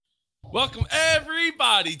Welcome,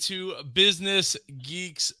 everybody, to Business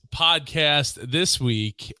Geeks Podcast. This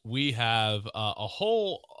week, we have a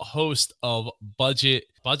whole host of budget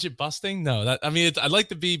busting. No, I like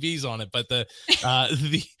the BBs on it, but the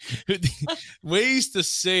ways to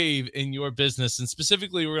save in your business. And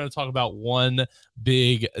specifically, we're going to talk about one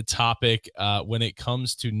big topic when it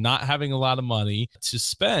comes to not having a lot of money to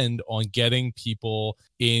spend on getting people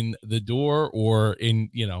in the door or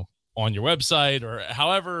on your website or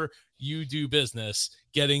however you do business,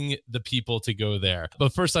 getting the people to go there.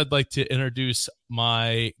 But first, I'd like to introduce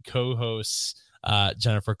my co-hosts,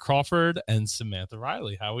 Jennifer Crawford and Samantha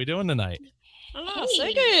Riley. How are we doing tonight? Oh,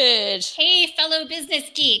 so good. Hey, fellow business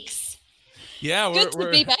geeks. Yeah, good to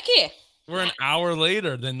be back here. We're an hour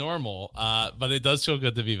later than normal, but it does feel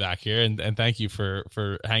good to be back here. And thank you for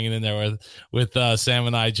hanging in there with Sam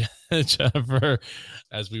and I, Jennifer,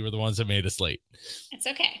 as we were the ones that made us late. It's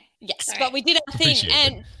okay. Yes, Sorry. but we did our thing. Appreciate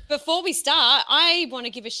And it. before we start, I want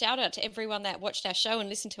to give a shout out to everyone that watched our show and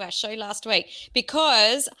listened to our show last week,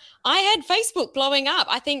 because I had Facebook blowing up.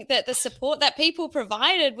 I think that the support that people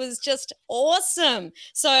provided was just awesome.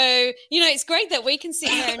 So, it's great that we can sit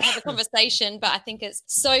here and have a conversation, but I think it's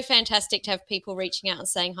so fantastic to have people reaching out and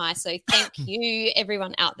saying hi. So thank you,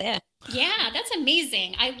 everyone out there. Yeah, that's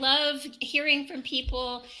amazing. I love hearing from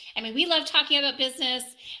people. I mean, we love talking about business.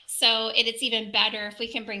 So it's even better if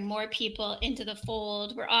we can bring more people into the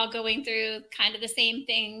fold. We're all going through kind of the same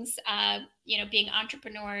things, being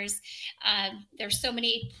entrepreneurs. There's so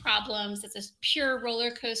many problems. It's a pure roller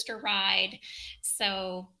coaster ride.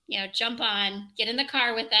 So, jump on, get in the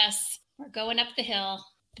car with us. We're going up the hill.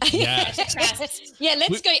 Yes. Yeah,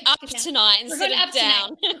 let's go up tonight instead of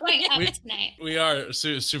down. We're going up tonight. We are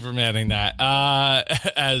Supermaning that,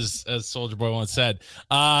 as Soldier Boy once said.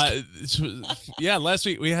 Last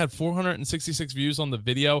week we had 466 views on the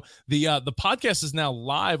video. The podcast is now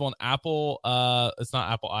live on Apple. It's not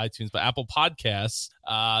Apple iTunes, but Apple Podcasts.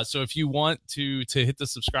 So if you want to hit the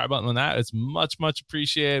subscribe button on that, it's much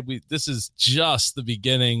appreciated. This is just the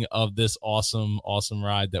beginning of this awesome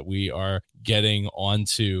ride that we are getting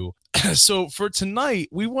onto. So for tonight,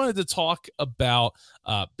 we wanted to talk about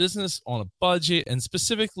business on a budget, and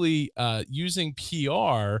specifically using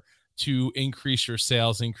PR to increase your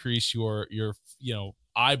sales, increase your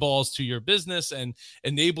eyeballs to your business, and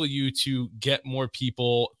enable you to get more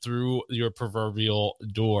people through your proverbial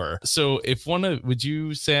door. So would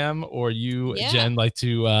you, Sam, or you, Jen, like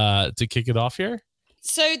to kick it off here?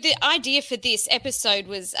 So the idea for this episode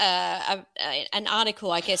was an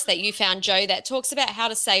article, I guess, that you found, Joe, that talks about how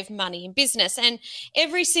to save money in business. And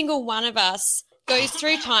every single one of us goes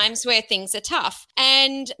through times where things are tough,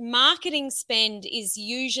 and marketing spend is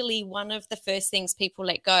usually one of the first things people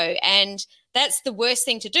let go. And that's the worst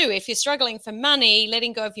thing to do. If you're struggling for money,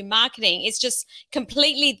 letting go of your marketing is just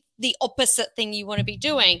completely the opposite thing you want to be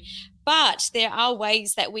doing. But there are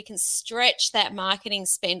ways that we can stretch that marketing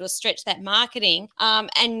spend or stretch that marketing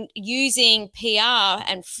and using PR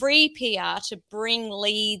and free PR to bring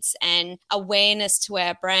leads and awareness to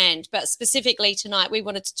our brand. But specifically tonight, we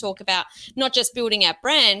wanted to talk about not just building our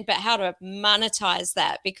brand, but how to monetize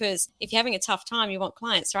that. Because if you're having a tough time, you want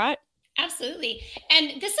clients, right? Absolutely.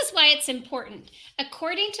 And this is why it's important.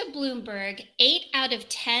 According to Bloomberg, 8 out of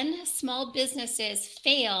 10 small businesses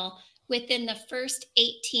fail within the first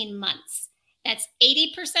 18 months. That's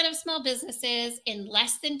 80% of small businesses in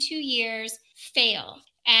less than 2 years fail.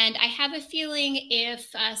 And I have a feeling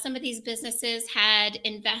if some of these businesses had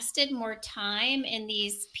invested more time in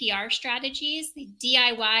these PR strategies, the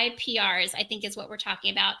DIY PRs, I think is what we're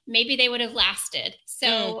talking about, maybe they would have lasted.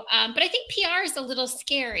 So, but I think PR is a little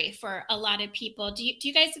scary for a lot of people. Do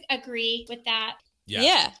you guys agree with that?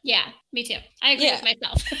 Yeah. Yeah, me too. I agree with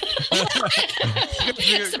myself.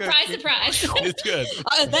 Surprise. It's good.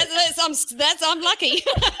 I'm lucky.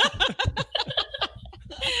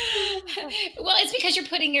 Well, it's because you're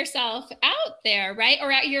putting yourself out there, right?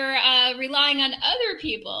 Or you're relying on other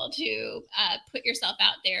people to put yourself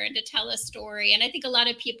out there and to tell a story. And I think a lot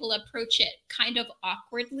of people approach it kind of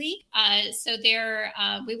awkwardly. So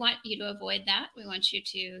we want you to avoid that. We want you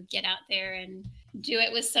to get out there and do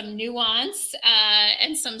it with some nuance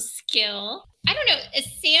and some skill. I don't know,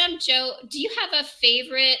 Sam, Joe, do you have a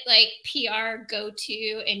favorite PR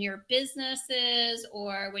go-to in your businesses,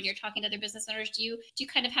 or when you're talking to other business owners? Do you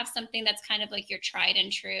kind of have something that's kind of like your tried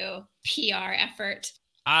and true PR effort?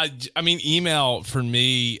 I mean, email for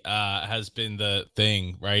me has been the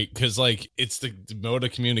thing, right? Because like it's the mode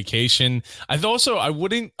of communication. I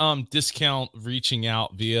wouldn't discount reaching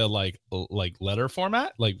out via like letter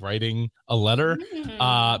format, like writing a letter,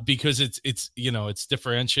 because it's it's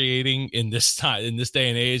differentiating in this time, in this day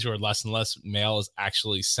and age where less and less mail is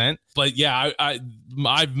actually sent. But yeah,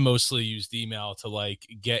 I've mostly used email to like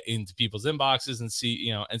get into people's inboxes and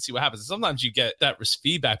see what happens. And sometimes you get that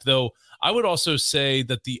feedback, though. I would also say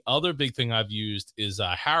that the other big thing I've used is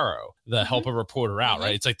Harrow, the help a reporter out,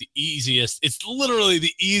 right? It's like it's literally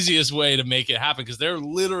the easiest way to make it happen, because they're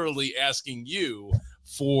literally asking you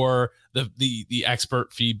for the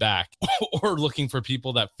expert feedback or looking for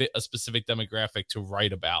people that fit a specific demographic to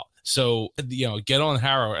write about. So, get on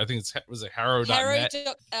Harrow. I think was it Harrow.net?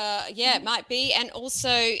 Yeah, it might be. And also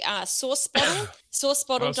SourceBottle.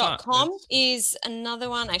 SourceBottle.com is another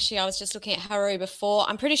one. Actually, I was just looking at Harrow before.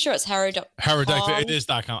 I'm pretty sure it's Harrow.com. It is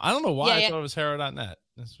 .com. I don't know why I thought it was Harrow.net.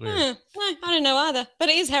 That's weird. No, I don't know either, but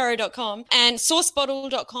it is Harrow.com. And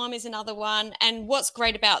SourceBottle.com is another one. And what's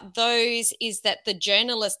great about those is that the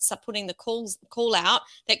journalists are putting the call out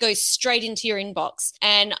that goes straight into your inbox.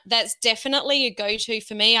 And that's definitely a go-to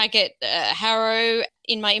for me. I get Harrow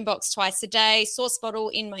in my inbox twice a day, SourceBottle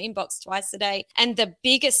in my inbox twice a day. And the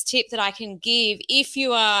biggest tip that I can give if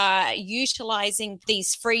you are utilizing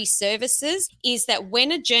these free services is that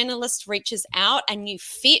when a journalist reaches out and you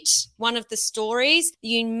fit one of the stories,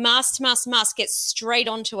 you must get straight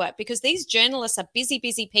onto it, because these journalists are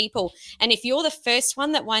busy people. And if you're the first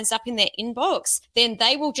one that winds up in their inbox, then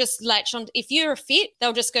they will just latch on. If you're a fit,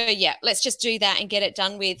 they'll just go, yeah, let's just do that and get it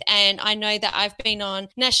done with. And I know that I've been on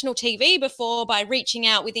national TV before by reaching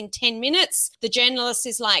out within 10 minutes. The journalist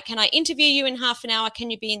is like, can I interview you in half an hour? Can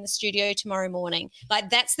you be in the studio tomorrow morning? Like,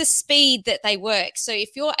 that's the speed that they work. So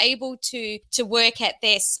if you're able to work at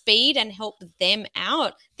their speed and help them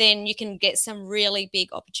out, then you can get some really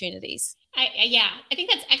big opportunities. I think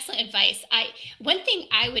that's excellent advice. One thing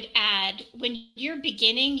I would add, when you're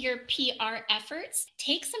beginning your PR efforts,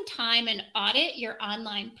 take some time and audit your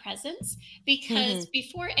online presence, because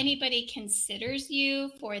before anybody considers you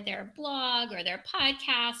for their blog or their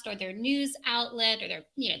podcast or their news outlet or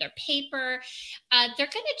their paper, they're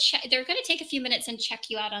going to take a few minutes and check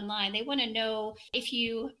you out online. They want to know if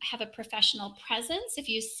you have a professional presence, if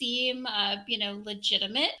you seem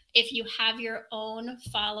legitimate, if you have your own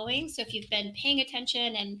following. So if you've been paying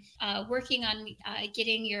attention and working on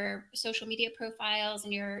getting your social media profiles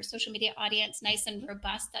and your social media audience nice and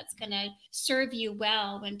robust, that's going to serve you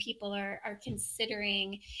well when people are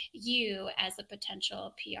considering you as a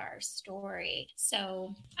potential PR story.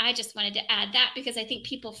 So I just wanted to add that, because I think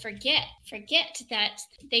people forget that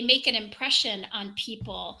they make an impression on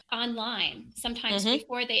people online sometimes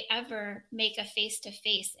before they ever make a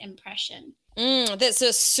face-to-face impression. That's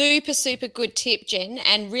a super good tip, Jen,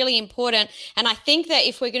 and really important. And I think that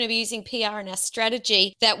if we're going to be using PR in our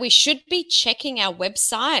strategy, that we should be checking our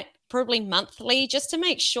website probably monthly, just to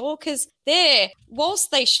make sure, because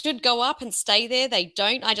whilst they should go up and stay there, they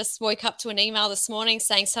don't. I just woke up to an email this morning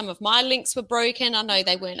saying some of my links were broken. I know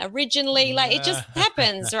they weren't originally. Like, it just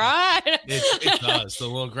happens, right? It does. The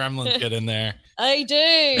little gremlins get in there. They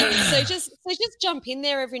do. So just jump in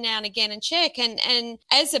there every now and again and check. And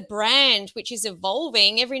as a brand which is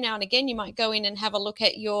evolving, every now and again you might go in and have a look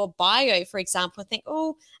at your bio, for example, and think,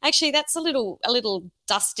 oh, actually that's a little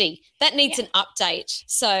dusty. That needs an update.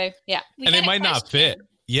 So yeah. And it might not fit.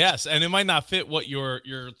 Yes, and it might not fit what you're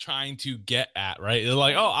trying to get at, right? You're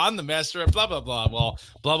like, oh, I'm the master at blah, blah, blah. Well,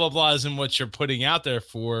 blah, blah, blah isn't what you're putting out there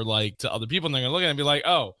for, like, to other people. And they're going to look at it and be like,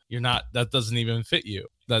 oh, you're not, that doesn't even fit you.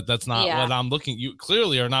 That's not what I'm looking. You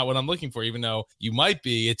clearly are not what I'm looking for, even though you might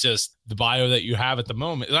be. It's just the bio that you have at the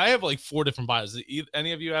moment. I have like 4 different bios.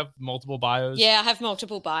 Any of you have multiple bios? Yeah, I have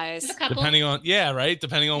multiple bios. Depending on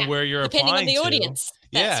where you're depending applying on the audience.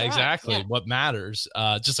 That's exactly. Yeah. What matters,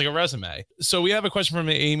 just like a resume. So we have a question from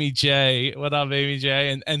Amy J. What up, Amy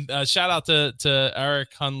J? And shout out to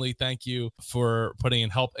Eric Hunley. Thank you for putting in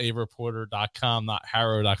helpareporter.com, not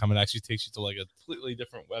harrow.com. It actually takes you to like a completely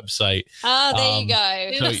different website. Oh, there you go.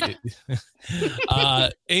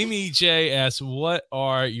 Amy J asks, what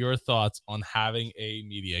are your thoughts on having a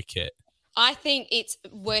media kit? I think it's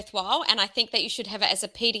worthwhile, and I think that you should have it as a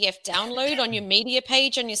PDF download on your media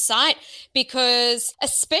page on your site, because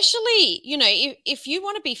especially, if you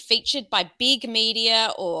want to be featured by big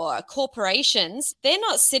media or corporations, they're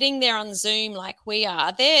not sitting there on Zoom like we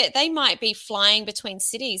are. They might be flying between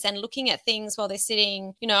cities and looking at things while they're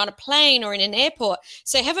sitting, on a plane or in an airport.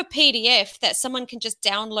 So have a PDF that someone can just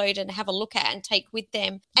download and have a look at and take with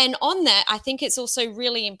them. And on that, I think it's also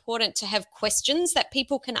really important to have questions that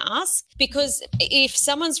people can ask, because if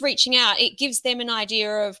someone's reaching out, it gives them an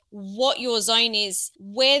idea of what your zone is,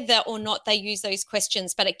 whether or not they use those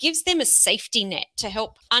questions, but it gives them a safety net to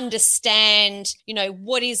help understand,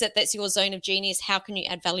 what is it that's your zone of genius? How can you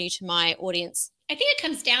add value to my audience? I think it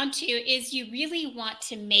comes down to is you really want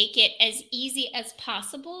to make it as easy as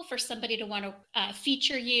possible for somebody to want to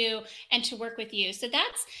feature you and to work with you. So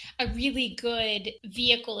that's a really good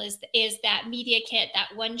vehicle is that media kit, that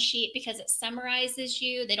one sheet, because it summarizes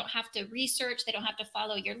you. They don't have to research. They don't have to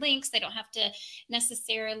follow your links. They don't have to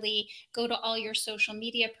necessarily go to all your social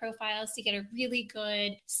media profiles to get a really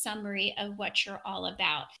good summary of what you're all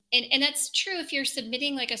about. And that's true if you're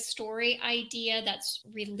submitting like a story idea that's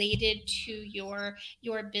related to your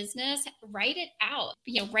business. Write it out,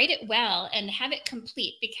 write it well and have it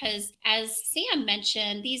complete, because as Sam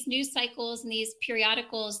mentioned, these news cycles and these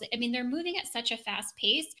periodicals, I mean, they're moving at such a fast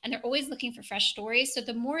pace and they're always looking for fresh stories. So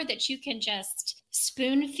the more that you can just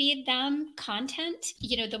spoon feed them content,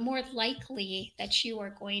 the more likely that you are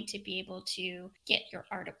going to be able to get your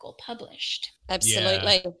article published.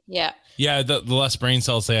 Absolutely. Yeah. Yeah. The less brain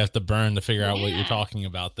cells they have to burn to figure out what you're talking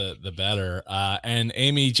about, the better. And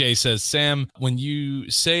Amy J says, Sam, when you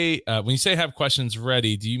say have questions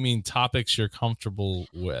ready, do you mean topics you're comfortable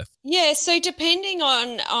with? Yeah. So depending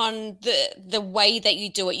on the way that you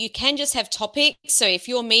do it, you can just have topics. So if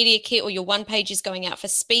your media kit or your one page is going out for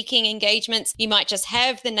speaking engagements, you might just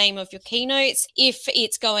have the name of your keynotes. If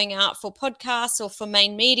it's going out for podcasts or for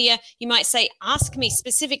main media, you might say, ask me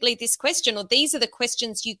specifically this question, or these are the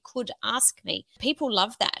questions you could ask me. People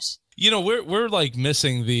love that. We're like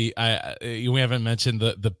missing we haven't mentioned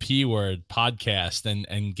the P word, podcast,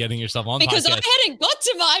 and getting yourself on because podcast. I hadn't got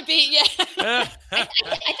to my bit yet. I thought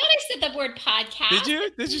I said the word podcast.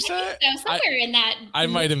 Did you say it? So somewhere in that. I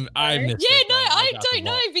might have. I missed yeah, it. no, I don't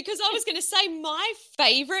know, because I was going to say my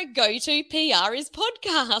favorite go-to PR is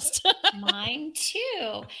podcast. Mine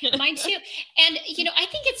too. And, I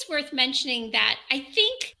think it's worth mentioning that I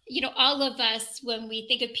think, all of us, when we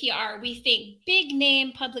think of PR, we think big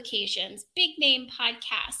name publications, big name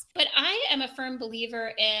podcasts. But I am a firm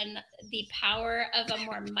believer in the power of a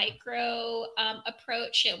more micro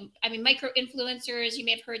approach. I mean, micro influencers, you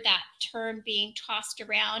may have heard that term being tossed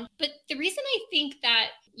around. But the reason I think that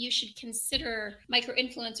you should consider micro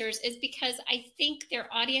influencers is because I think their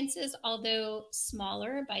audiences, although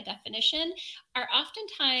smaller by definition, are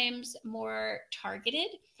oftentimes more targeted.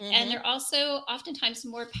 Mm-hmm. And they're also oftentimes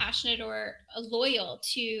more passionate or loyal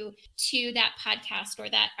to that podcast or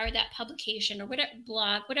that publication or whatever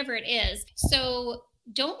blog, whatever it is. So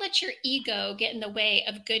don't let your ego get in the way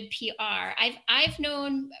of good PR. I've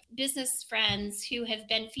known business friends who have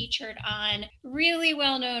been featured on really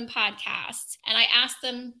well-known podcasts, and I asked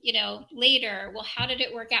them, later, well, how did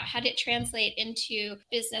it work out? How did it translate into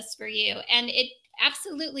business for you? And it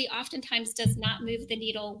absolutely oftentimes does not move the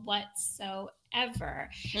needle whatsoever.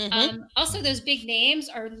 Mm-hmm. Also, those big names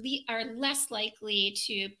are less likely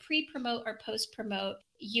to pre-promote or post-promote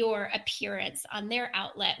your appearance on their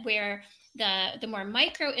outlet, where the more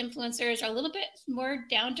micro influencers are a little bit more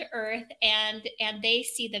down to earth, and they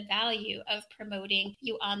see the value of promoting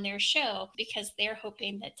you on their show because they're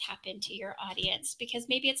hoping to tap into your audience, because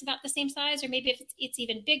maybe it's about the same size, or maybe it's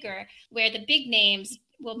even bigger, where the big names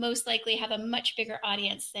will most likely have a much bigger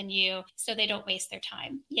audience than you, so they don't waste their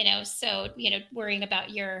time, worrying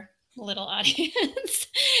about your little audience.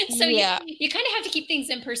 So yeah, you kind of have to keep things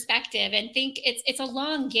in perspective and think it's a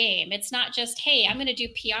long game. It's not just, hey, I'm going to do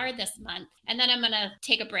PR this month and then I'm going to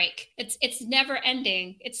take a break. It's never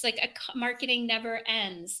ending. It's like marketing never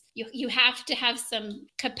ends. You have to have some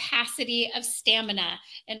capacity of stamina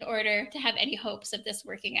in order to have any hopes of this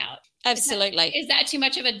working out. Absolutely. Is that too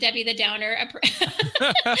much of a Debbie the Downer? I don't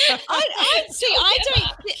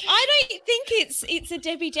think it's a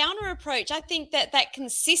Debbie Downer approach. I think that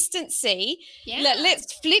consistency,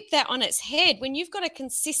 let's flip that on its head. When you've got a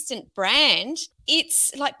consistent brand,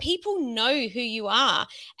 it's like people know who you are,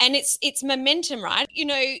 and it's momentum, right?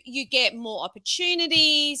 You get more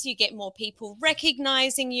opportunities, you get more people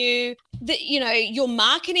recognizing you. Your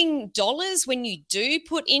marketing dollars, when you do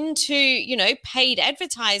put into, paid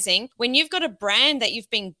advertising, when you've got a brand that you've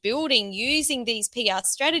been building using these PR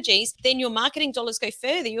strategies, then your marketing dollars go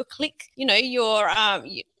further. Your click, your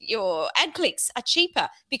ad clicks are cheaper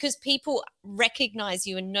because people recognize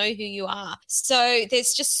you and know who you are. So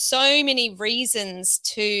there's just so many reasons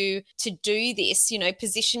to do this,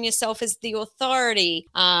 position yourself as the authority,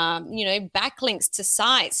 backlinks to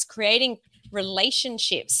sites, creating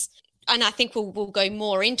relationships. and I think we'll go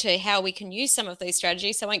more into how we can use some of these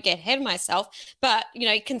strategies, so I won't get ahead of myself. But,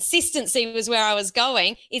 consistency was where I was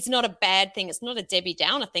going. It's not a bad thing. It's not a Debbie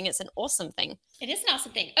Downer thing. It's an awesome thing. It is an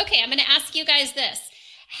awesome thing. Okay, I'm going to ask you guys this.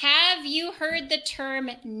 Have you heard the term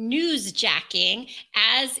newsjacking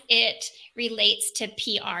as it relates to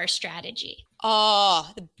PR strategy? Oh,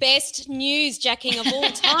 the best newsjacking of all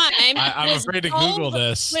time. I'm afraid to Google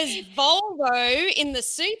this. Was Volvo in the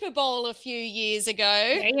Super Bowl a few years ago.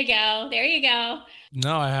 There you go.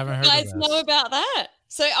 No, I haven't heard You of guys this. know about that?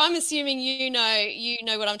 So I'm assuming you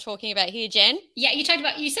know what I'm talking about here, Jen. Yeah,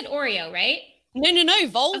 you said Oreo, right? No,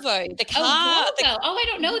 Volvo, the car. Volvo. I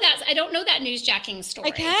don't know that. I don't know that newsjacking story.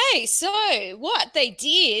 Okay, so what they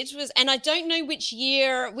did was, and I don't know which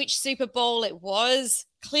Super Bowl it was.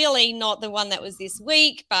 Clearly not the one that was this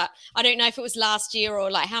week, but I don't know if it was last year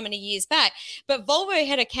or like how many years back. But Volvo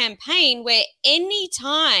had a campaign where any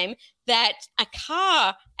time that a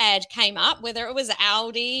car ad came up, whether it was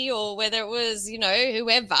Audi or whether it was,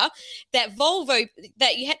 whoever, that Volvo,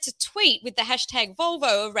 that you had to tweet with the hashtag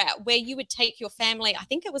Volvo around where you would take your family, I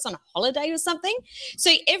think it was on a holiday or something.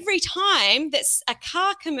 So every time that a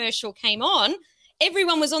car commercial came on,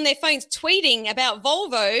 everyone was on their phones tweeting about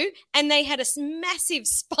Volvo, and they had a massive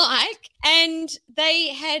spike. And they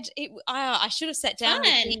had I should have sat down.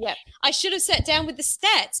 I should have sat down with the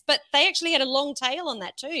stats, but they actually had a long tail on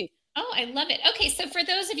that too. Oh, I love it. Okay, so for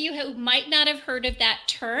those of you who might not have heard of that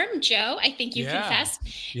term, Joe, I think you confessed.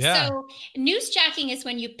 Yeah. So newsjacking is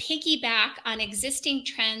when you piggyback on existing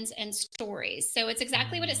trends and stories. So it's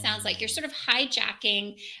exactly what it sounds like. You're sort of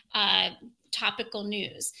hijacking topical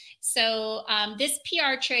news. So this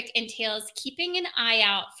PR trick entails keeping an eye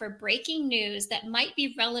out for breaking news that might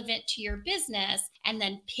be relevant to your business and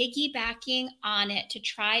then piggybacking on it to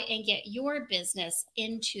try and get your business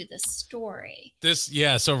into the story.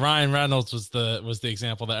 So Ryan Reynolds was the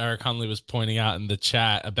example that Eric Hunley was pointing out in the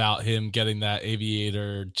chat about him getting that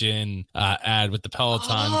Aviator gin ad with the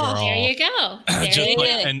Peloton girl. There you go.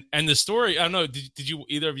 And the story, I don't know, did you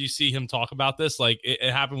either of you see him talk about this? Like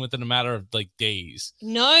it happened within a matter of like days.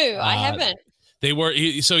 No, I haven't. They were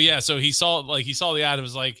so he saw the ad and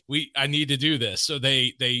was like, I need to do this. So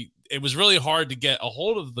it was really hard to get a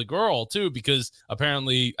hold of the girl too, because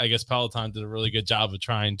apparently I guess Peloton did a really good job of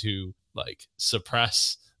trying to like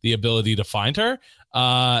suppress the ability to find her.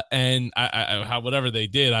 And how whatever they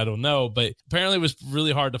did, I don't know, but apparently it was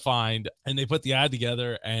really hard to find, and they put the ad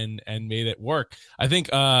together and made it work. I think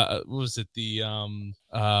what was it,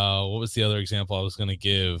 what was the other example I was going to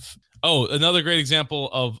give? Oh, another great example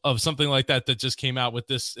of something like that just came out with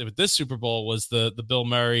this Super Bowl was the Bill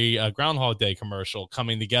Murray Groundhog Day commercial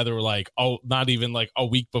coming together not even like a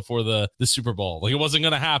week before the Super Bowl. Like it wasn't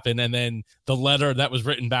going to happen. And then the letter that was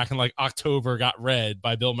written back in like October got read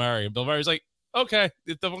by Bill Murray. And Bill Murray's like, okay,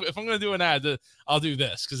 if I'm going to do an ad, I'll do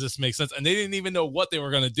this because this makes sense. And they didn't even know what they were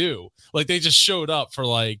going to do. Like they just showed up for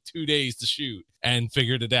like 2 days to shoot and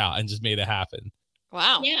figured it out and just made it happen.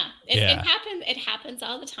 Wow. Yeah. It happens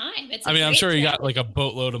all the time. I'm sure he got like a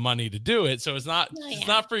boatload of money to do it. So it's not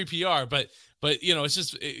free PR, but it's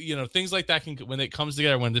just, things like that when it comes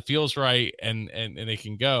together, when it feels right and it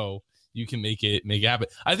can go, you can make it happen.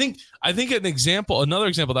 I think another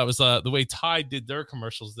example that was the way Tide did their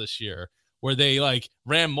commercials this year, where they like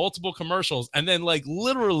ran multiple commercials, and then like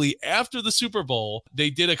literally after the Super Bowl, they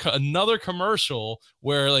did another commercial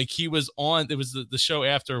where like he was on. It was the show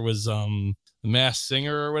after was The Masked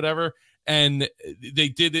Singer or whatever, and they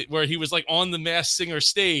did it where he was like on the Masked Singer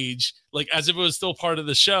stage, like as if it was still part of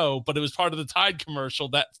the show, but it was part of the Tide commercial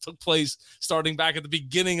that took place starting back at the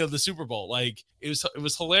beginning of the Super Bowl. Like it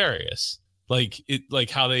was hilarious. Like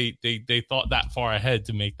how they thought that far ahead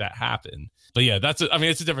to make that happen. But yeah, it's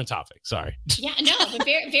a different topic. Sorry. Yeah, no, but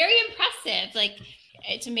very, very impressive. Like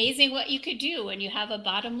it's amazing what you could do when you have a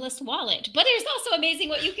bottomless wallet, but it's also amazing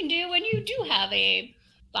what you can do when you do have a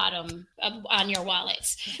bottom on your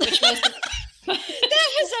wallet, which was that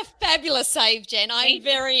was a fabulous save, Jen. I'm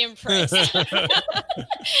very impressed.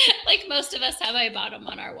 Like most of us have a bottom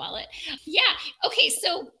on our wallet. Yeah. Okay.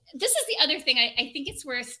 So this is the other thing I think it's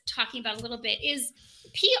worth talking about a little bit is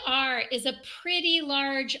PR is a pretty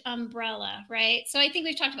large umbrella, right? So I think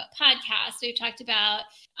we've talked about podcasts. We've talked about,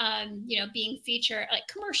 being featured like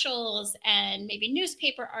commercials and maybe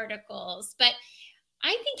newspaper articles, but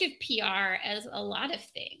I think of PR as a lot of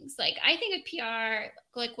things. Like I think of PR,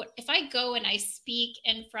 like what if I go and I speak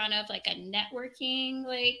in front of like a networking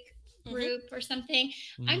group or something,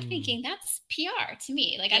 I'm thinking that's PR to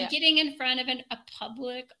me. Like I'm getting in front of a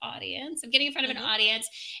public audience. I'm getting in front of an audience,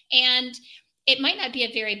 and it might not be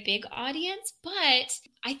a very big audience, but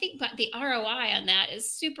I think the ROI on that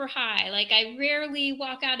is super high. Like I rarely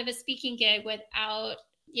walk out of a speaking gig without,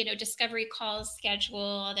 discovery calls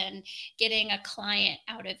scheduled and getting a client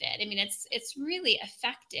out of it. I mean, it's really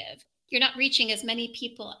effective. You're not reaching as many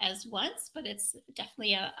people as once, but it's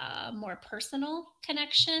definitely a more personal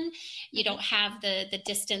connection. You don't have the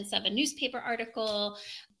distance of a newspaper article.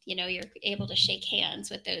 You're able to shake hands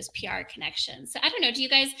with those PR connections. So I don't know, do you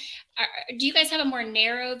guys have a more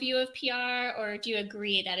narrow view of PR, or do you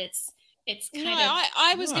agree that it's kind of...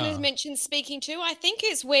 I was going to mention speaking too. I think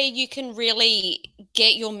it's where you can really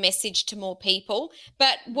get your message to more people.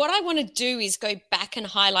 But what I want to do is go back and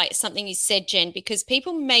highlight something you said, Jen, because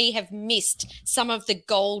people may have missed some of the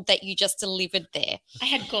gold that you just delivered there. I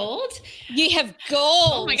had gold? You have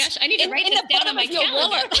gold. Oh my gosh, I need to write this down on my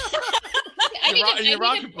calendar. I need to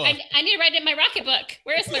write it in my Rocket book.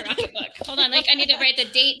 Where is my Rocket book? Hold on, I need to write the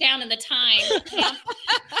date down and the time.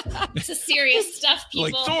 This is serious stuff,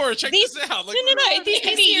 people. Like, Thor, check this out. Like, no. It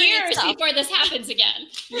could be years before this happens again.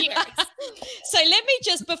 Years. So let me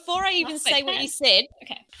just, before I even say what you said,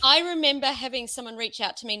 okay. I remember having someone reach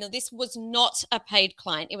out to me. Now, this was not a paid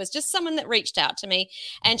client. It was just someone that reached out to me.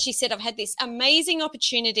 And she said, I've had this amazing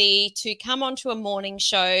opportunity to come onto a morning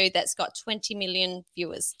show that's got 20 million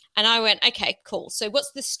viewers. And I went, okay, cool. So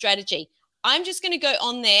what's the strategy? I'm just going to go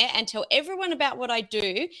on there and tell everyone about what I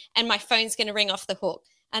do, and my phone's going to ring off the hook.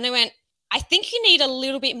 And I went, I think you need a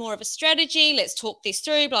little bit more of a strategy. Let's talk this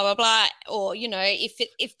through, blah, blah, blah. Or,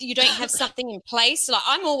 if you don't have something in place, like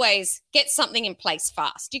I'm always get something in place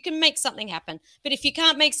fast. You can make something happen. But if you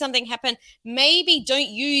can't make something happen, maybe don't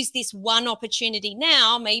use this one opportunity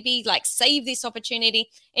now. Maybe like save this opportunity.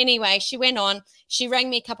 Anyway, she went on. She rang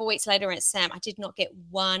me a couple of weeks later and said, Sam, I did not get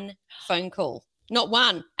one phone call. Not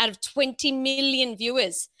one out of 20 million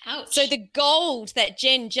viewers. Ouch. So the gold that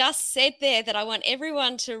Jen just said there that I want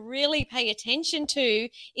everyone to really pay attention to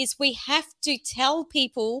is we have to tell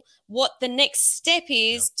people what the next step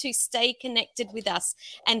is to stay connected with us.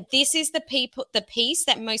 And this is the piece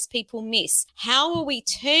that most people miss. How are we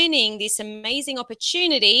turning this amazing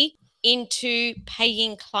opportunity into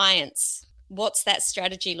paying clients? What's that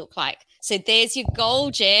strategy look like? So there's your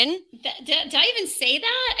goal, Jen. Did I even say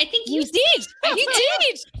that? I think you did.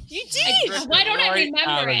 You did. Why don't I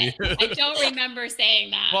remember it? I don't remember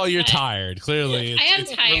saying that. Well, you're tired. Clearly, I am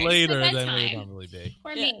tired. Later than we normally be.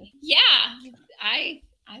 For me, yeah.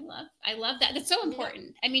 I love that. That's so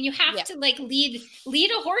important. I mean, you have to like lead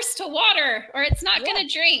a horse to water, or it's not going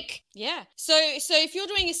to drink. Yeah. So if you're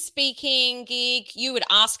doing a speaking gig, you would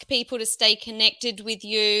ask people to stay connected with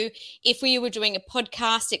you. If we were doing a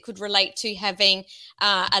podcast, it could relate to having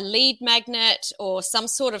a lead magnet or some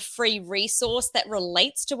sort of free resource that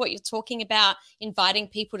relates to what you're talking about, inviting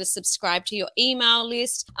people to subscribe to your email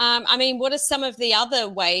list. I mean, what are some of the other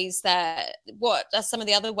ways that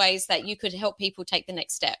you could help people take the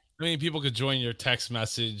next step? I mean, people could join your text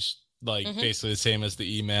message, like basically the same as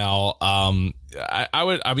the email.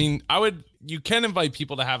 You can invite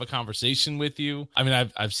people to have a conversation with you. I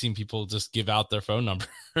mean, I've seen people just give out their phone number,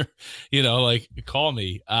 like call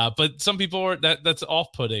me. But some people are that's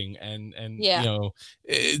off-putting and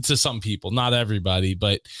to some people, not everybody,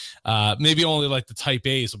 but maybe only like the type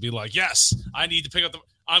A's will be like, yes, I need to pick up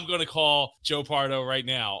I'm going to call Joe Pardo right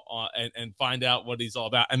now and find out what he's all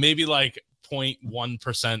about. And maybe like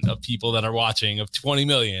 0.1% of people that are watching of 20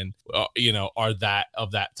 million, are that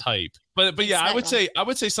of that type. But yeah, I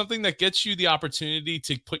would say something that gets you the opportunity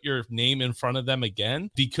to put your name in front of them again,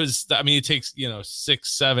 because I mean, it takes,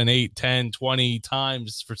 6, 7, 8, 10, 20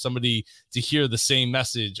 times for somebody to hear the same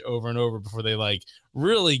message over and over before they like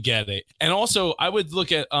really get it. And also I would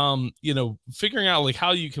look at, figuring out like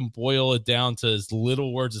how you can boil it down to as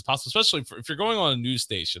little words as possible, especially if you're going on a news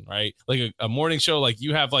station, right? Like a morning show, like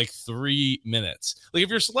you have like 3 minutes. Like if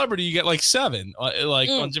you're a celebrity, you get like 7,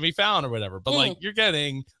 on Jimmy Fallon or whatever, but like you're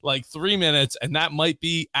getting like 3 minutes, and that might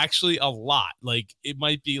be actually a lot. Like it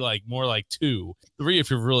might be like more like 2, 3 if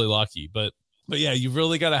you're really lucky. But yeah, you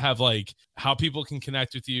really got to have like how people can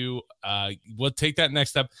connect with you. Take that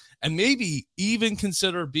next step, and maybe even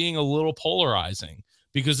consider being a little polarizing,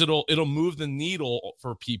 because it'll move the needle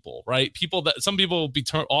for people, right? Some people will be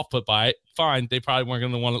turned off put by it. Fine, they probably weren't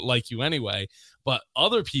going to want to like you anyway. But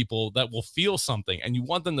other people that will feel something, and you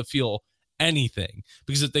want them to feel anything,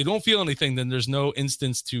 because if they don't feel anything, then there's no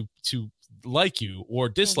instance to like you or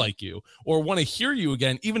dislike you or want to hear you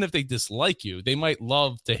again. Even if they dislike you, they might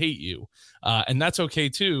love to hate you, and that's okay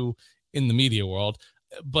too in the media world.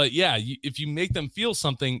 But yeah, if you make them feel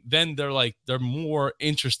something, then they're more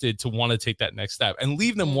interested to want to take that next step and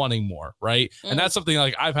leave them wanting more, right? And that's something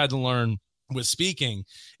like I've had to learn with speaking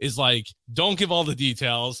is like, don't give all the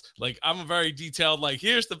details. Like, I'm a very detailed, like,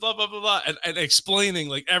 here's the blah, blah, blah, blah, and explaining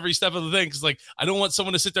like every step of the thing. Cause like, I don't want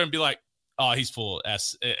someone to sit there and be like, oh, he's full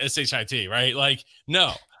SHIT, right? Like,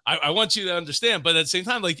 no, I want you to understand. But at the same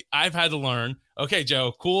time, like, I've had to learn, okay,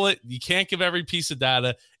 Joe, cool it. You can't give every piece of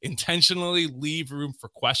data. Intentionally leave room for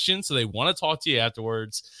questions. So they want to talk to you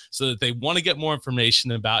afterwards, so that they want to get more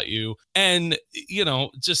information about you. And, you know,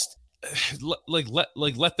 just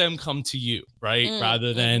let them come to you, right?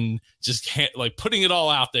 Rather than just putting it all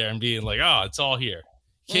out there and being like, oh, it's all here.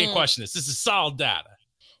 Can't question this. This is solid data.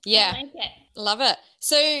 Yeah. I like it. Love it.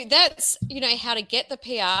 So that's, you know, how to get the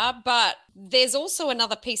PR, but there's also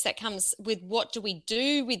another piece that comes with what do we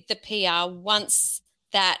do with the PR once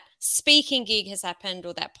that speaking gig has happened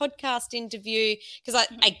or that podcast interview? Because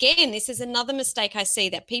again, this is another mistake I see,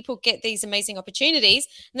 that people get these amazing opportunities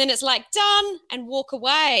and then it's like done and walk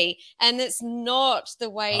away. And it's not the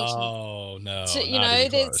way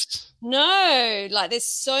there's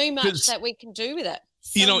so much that we can do with it.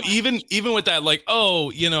 You know, even with that, like, oh,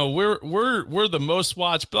 you know, we're the most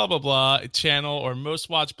watched blah blah blah channel or most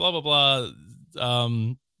watched blah blah blah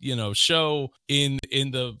you know, show in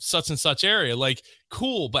the such and such area. Like,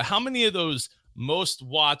 cool, but how many of those most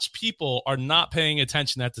watched people are not paying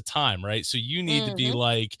attention at the time, right? So you need to be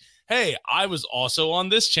like, hey, I was also on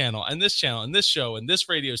this channel and this channel and this show and this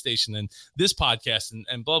radio station and this podcast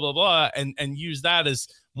and blah blah blah, and use that as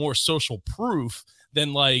more social proof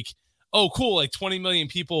than like, oh, cool, like 20 million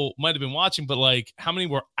people might have been watching, but like, how many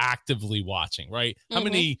were actively watching, right? How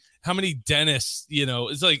many dentists, you know,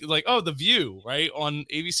 it's like, oh, The View, right, on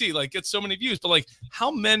ABC, like, gets so many views, but like,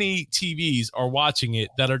 how many TVs are watching it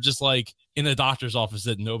that are just like in a doctor's office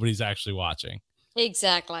that nobody's actually watching?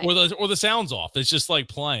 Exactly. Or the sound's off. It's just like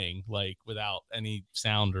playing, like, without any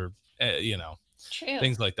sound or, you know, True.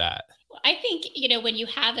 Things like that. I think, you know, when you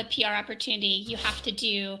have a PR opportunity, you have to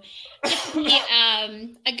be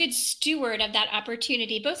a good steward of that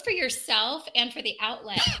opportunity, both for yourself and for the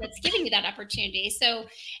outlet that's giving you that opportunity. So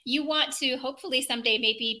you want to hopefully someday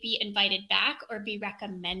maybe be invited back or be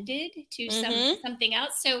recommended to something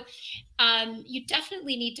else. So you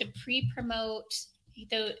definitely need to pre-promote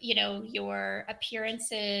your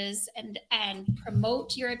appearances and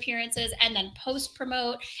promote your appearances, and then post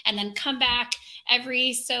promote, and then come back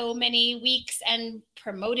every so many weeks and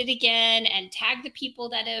promote it again and tag the people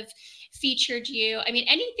that have featured you. I mean,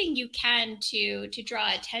 anything you can to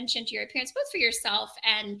draw attention to your appearance, both for yourself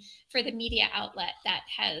and for the media outlet that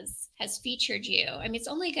has featured you. I mean, it's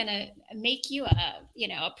only going to make you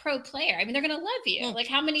a pro player. I mean, they're going to love you. Like,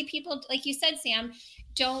 how many people, like you said, Sam,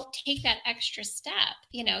 don't take that extra step?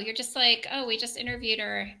 You know, you're just like, oh, we just interviewed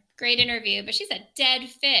her. Great interview, but she's a dead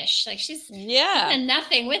fish. Like, she's done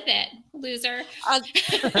nothing with it, loser.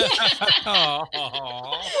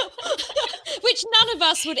 Which none of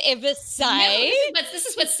us would ever say. No, but this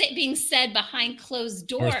is what's being said behind closed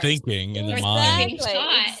doors. Or thinking in the mind.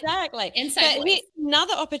 Exactly. But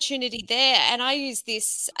another opportunity there, and I use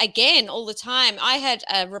this again all the time. I had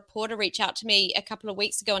a reporter reach out to me a couple of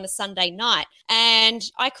weeks ago on a Sunday night, and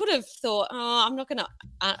I could have thought, oh, I'm not going to,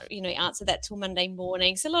 answer that till Monday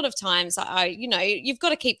morning. So a lot of times, you've got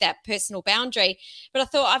to keep that personal boundary. But I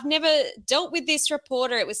thought, I've never dealt with this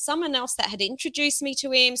reporter. It was someone else that had introduced me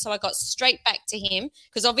to him. So I got straight back to him,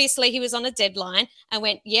 because obviously he was on a deadline. I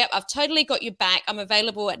went, yep, I've totally got your back. I'm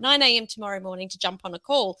available at 9 a.m. tomorrow morning to jump on a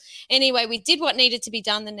call. Anyway, we did what needed to be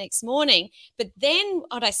done the next morning. But then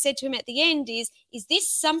what I said to him at the end is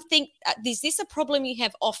this a problem you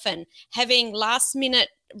have often, having last minute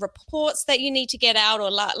reports that you need to get out, or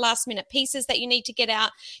last minute pieces that you need to get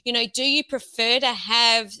out? Do you prefer to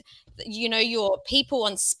have your people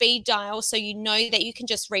on speed dial so that you can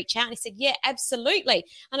just reach out? And he said, yeah, absolutely.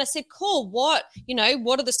 And I said, cool, what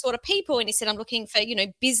are the sort of people? And he said, I'm looking for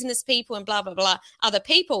business people and blah blah blah, other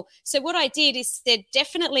people. So what I did is said,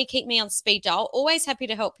 definitely keep me on speed dial, always happy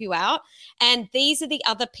to help you out, and these are the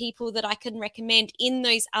other people that I can recommend in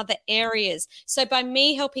those other areas. So by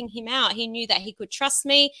me helping him out, he knew that he could trust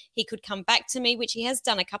me, he could come back to me, which he has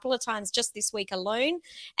done a couple of times just this week alone.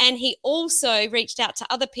 And he also reached out to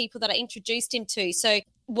other people that I introduced him to. So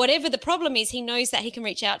whatever the problem is, he knows that he can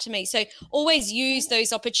reach out to me. So always use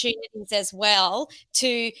those opportunities as well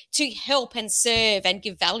to help and serve and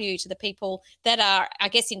give value to the people that are, I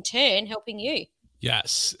guess, in turn helping you.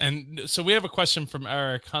 Yes. And so we have a question from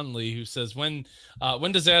Eric Hunley, who says, when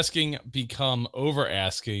does asking become over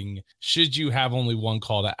asking? Should you have only one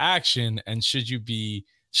call to action? And should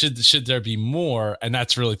there be more? And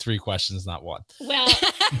that's really 3 questions, not 1. Well,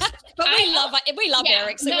 but we love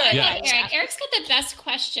Eric. So Eric. Eric's got the best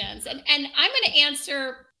questions, and I'm going to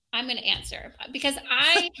answer because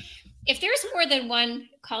if there's more than one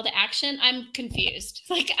call to action, I'm confused.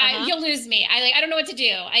 Like you'll lose me. I don't know what to do.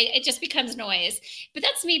 It just becomes noise. But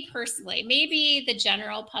that's me personally. Maybe the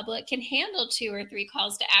general public can handle 2 or 3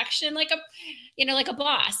 calls to action like a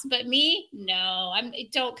boss. But me, no.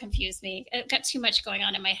 Don't confuse me. I've got too much going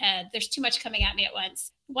on in my head. There's too much coming at me at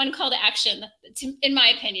once. One call to action, in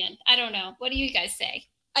my opinion. I don't know. What do you guys say?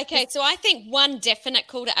 Okay, so I think one definite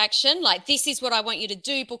call to action, like this is what I want you to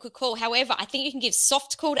do, book a call. However, I think you can give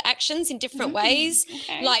soft call to actions in different ways,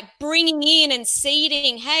 like bringing in and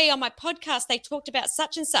seeding, hey, on my podcast, they talked about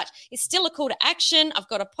such and such. It's still a call to action. I've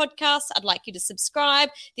got a podcast. I'd like you to subscribe.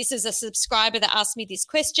 This is a subscriber that asked me this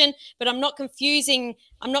question, but I'm not confusing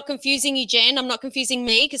you, Jen. I'm not confusing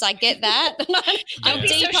me because I get that. I'm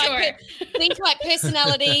D-type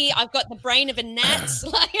personality. I've got the brain of a gnat.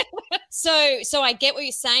 So I get what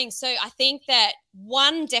you're saying. So I think that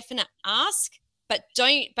one definite ask, but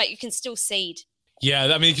you can still seed. Yeah,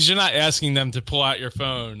 I mean, because you're not asking them to pull out your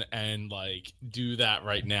phone and like do that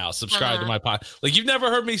right now. Subscribe to my podcast. Like you've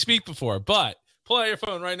never heard me speak before, but pull out your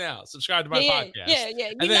phone right now. Subscribe to my podcast. Yeah.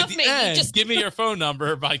 And then at the end, give me your phone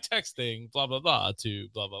number by texting blah blah blah to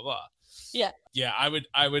blah blah blah. Yeah, I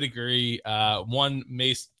would agree. One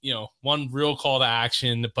real call to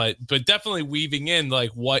action, but definitely weaving in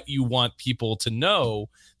like what you want people to know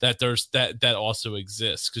that there's that also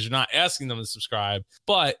exists, because you're not asking them to subscribe,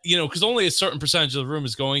 but because only a certain percentage of the room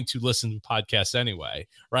is going to listen to podcasts anyway,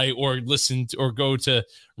 right? Or listen to, or go to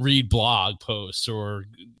read blog posts, or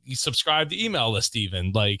you subscribe to email list.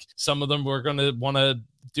 Even like some of them we're going to want to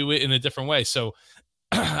do it in a different way. So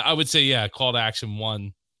I would say, call to action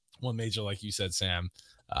one major, like you said, Sam,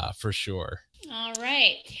 for sure. All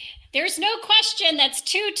right. There's no question that's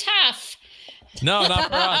too tough. No, not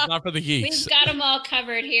for us, not for the geeks. We've got them all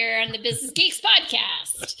covered here on the Business Geeks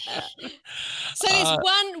podcast. So there's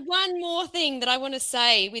one more thing that I want to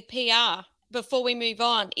say with PR before we move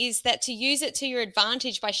on, is that to use it to your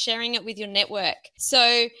advantage by sharing it with your network.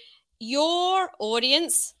 So your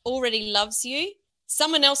audience already loves you.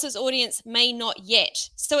 Someone else's audience may not yet.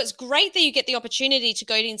 So it's great that you get the opportunity to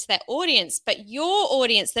go into that audience, but your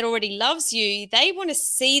audience that already loves you, they want to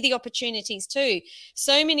see the opportunities too.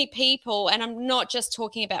 So many people, and I'm not just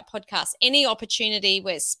talking about podcasts, any opportunity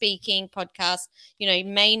where speaking, podcasts,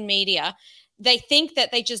 main media, they think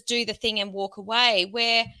that they just do the thing and walk away,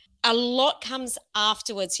 where a lot comes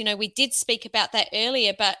afterwards. We did speak about that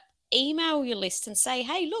earlier, but email your list and say,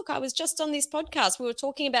 hey, look, I was just on this podcast. We were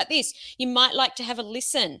talking about this. You might like to have a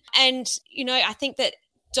listen. And, I think that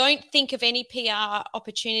don't think of any PR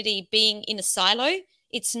opportunity being in a silo.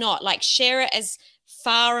 It's not. Like, share it as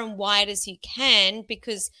far and wide as you can,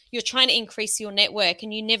 because you're trying to increase your network,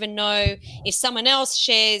 and you never know if someone else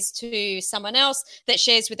shares to someone else that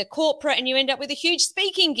shares with a corporate, and you end up with a huge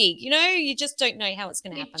speaking gig. You just don't know how it's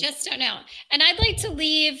going to happen. You just don't know. And I'd like to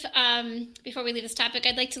leave, before we leave this topic,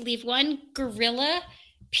 I'd like to leave one guerrilla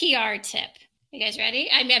PR tip. You guys ready?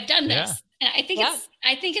 I mean, I've done this, and I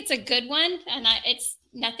think it's a good one, and it's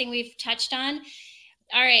nothing we've touched on.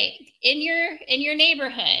 All right. In your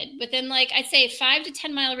neighborhood, within I'd say 5 to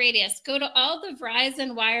 10 mile radius, go to all the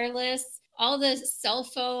Verizon Wireless, all the cell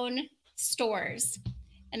phone stores,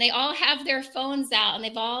 and they all have their phones out, and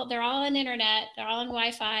they're all on internet. They're all on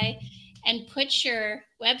Wi-Fi, and put your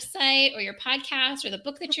website or your podcast or the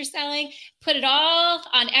book that you're selling, put it all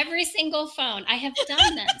on every single phone. I have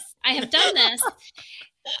done this.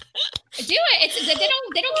 Do it. They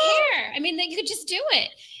don't care. I mean, you could just do it.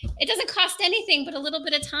 It doesn't cost anything but a little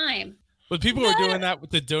bit of time. But people were doing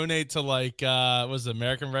that to donate to was it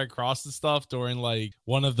American Red Cross and stuff during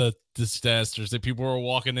one of the disasters, that people were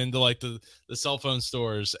walking into the cell phone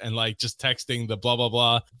stores and just texting the blah blah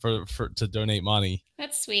blah for to donate money.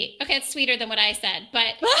 That's sweet. Okay, it's sweeter than what I said,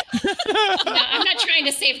 but I'm not trying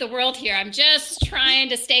to save the world here. I'm just trying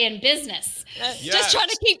to stay in business. Just trying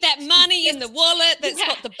to keep that money in the wallet that's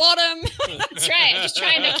got the bottom. That's right. I'm just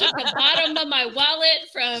trying to keep the bottom of my wallet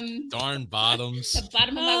from darn bottoms. The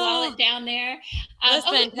bottom of my wallet down there. That's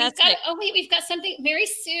fantastic. We've got something. Mary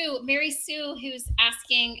Sue, who's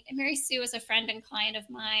asking. Mary Sue is a friend and client of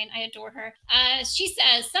mine. I adore her. She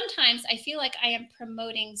says, sometimes I feel like I am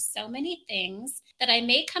promoting so many things that I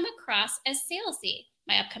may come across as salesy.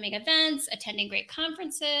 My upcoming events, attending great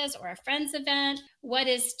conferences, or a friend's event. What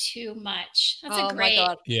is too much? That's a great. My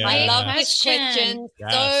God. Yeah. I love this question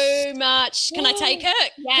so much. Can I take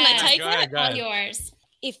it? Yes. Can I take it? Go ahead. All yours.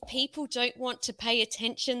 If people don't want to pay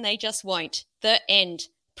attention, they just won't. The end.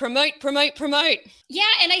 Promote, promote, promote. Yeah,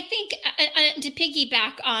 and I think to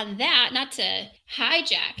piggyback on that, not to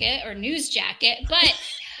hijack it or newsjack it, but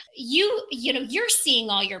you're seeing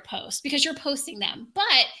all your posts because you're posting them.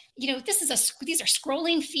 But these are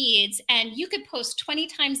scrolling feeds, and you could post 20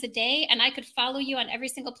 times a day and I could follow you on every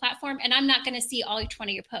single platform, and I'm not going to see all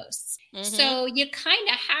 20 of your posts. So you kind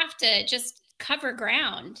of have to just cover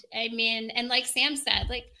ground. I mean, and like Sam said,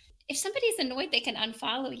 like, if somebody's annoyed, they can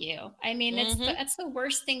unfollow you. I mean, that's the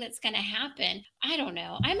worst thing that's going to happen. I don't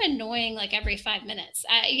know. I'm annoying like every 5 minutes.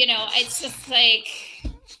 It's just like.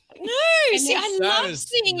 No, see, I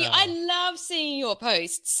love seeing your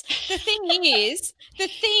posts. The thing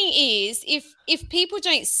is, if people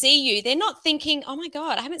don't see you, they're not thinking, oh my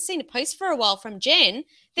God, I haven't seen a post for a while from Jen.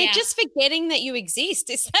 They're just forgetting that you exist.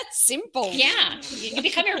 It's that simple. Yeah, you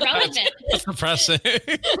become irrelevant. That's depressing.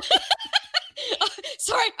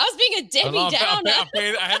 Sorry, I was being a Debbie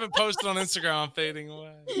Downer. I haven't posted on Instagram. I'm fading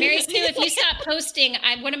away. Mary Sue, if you stop posting,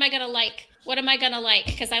 what am I going to like? What am I going to like?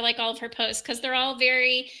 Because I like all of her posts because they're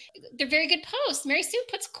very good posts. Mary Sue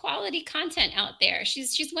puts quality content out there.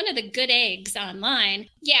 She's one of the good eggs online.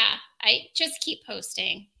 Yeah, I just keep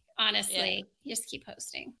posting. Honestly, just keep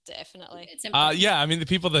posting. Definitely. It's important. I mean, the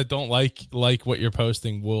people that don't like what you're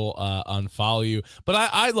posting will unfollow you. But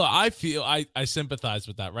I feel I sympathize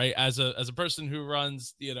with that, right? As a person who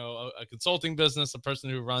runs, a consulting business, a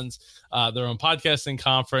person who runs their own podcasting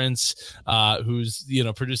conference, who's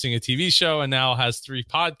producing a TV show and now has 3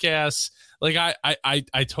 podcasts. Like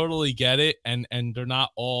I totally get it, and they're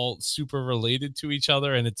not all super related to each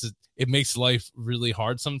other, and it makes life really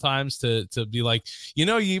hard sometimes to be like, you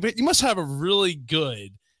must have a really good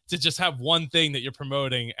to just have one thing that you're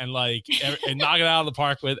promoting and like and knock it out of the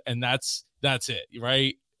park with, and that's it,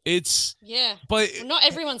 right? But not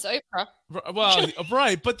everyone's Oprah. Well,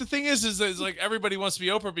 right. But the thing is like everybody wants to be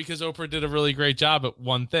Oprah because Oprah did a really great job at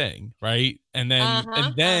one thing, right? And then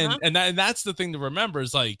that's the thing to remember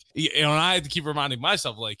is like, and I had to keep reminding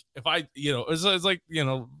myself, like, if I, it's like,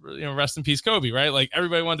 rest in peace, Kobe, right? Like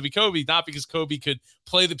everybody wanted to be Kobe, not because Kobe could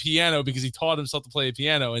play the piano because he taught himself to play the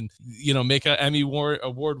piano and, make an Emmy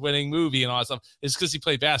award-winning movie and all that stuff. It's because he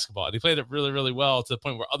played basketball. And he played it really, really well to the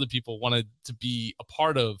point where other people wanted to be a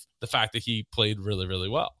part of the fact that he played really, really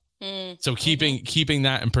well. So keeping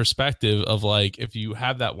that in perspective of like, if you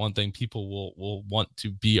have that one thing, people will want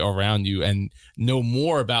to be around you and know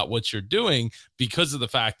more about what you're doing because of the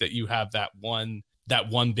fact that you have that one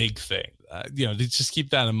big thing. Just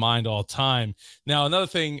keep that in mind all the time. Now, another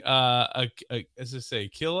thing, as I say,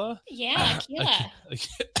 Akila? Yeah, Akila.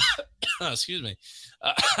 Excuse me.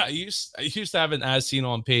 I used to have an as seen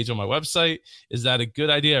on page on my website. Is that a good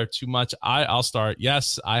idea or too much? I'll start.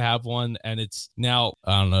 Yes, I have one, and it's now,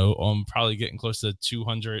 I don't know, I'm probably getting close to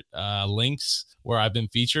 200 links where I've been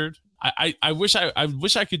featured. I wish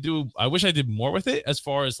I did more with it as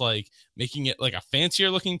far as like making it like a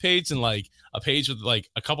fancier looking page and like a page with like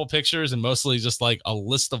a couple pictures and mostly just like a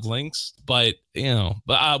list of links. But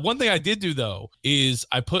one thing I did do though is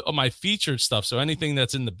I put on my featured stuff. So anything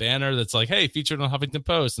that's in the banner that's like, hey, featured on Huffington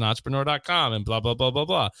Post and entrepreneur.com and blah, blah, blah, blah,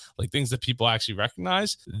 blah, like things that people actually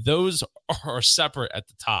recognize, those are separate at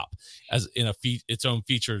the top as in its own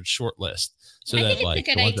featured short list. So that like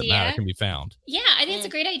the ones that matter can be found. Yeah, I think it's a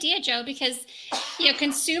great idea, Joe, because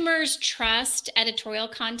consumers trust editorial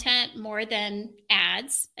content more than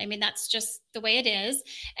ads. I mean, that's just the way it is,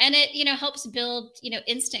 and it helps build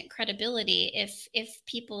instant credibility if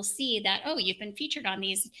people see that, oh, you've been featured on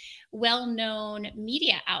these well-known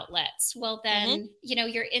media outlets. Well, then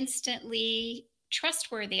you're instantly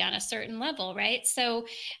trustworthy on a certain level, right? So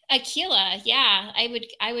Akila, yeah, I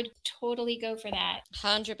would totally go for that.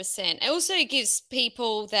 100%. It also gives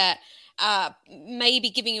people that maybe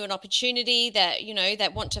giving you an opportunity that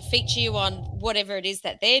that want to feature you on whatever it is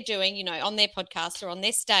that they're doing, on their podcast or on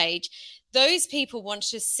their stage. Those people want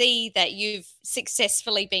to see that you've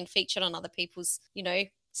successfully been featured on other people's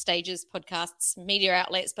stages, podcasts, media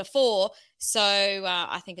outlets before. So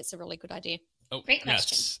I think it's a really good idea. Oh, great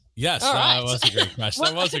question. Yes, that was a great question.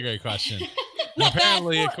 That was a great question. Not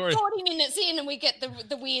apparently, bad. 40 minutes in and we get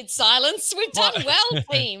the weird silence. We've done well,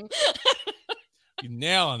 team. You're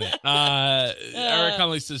nailing it. Eric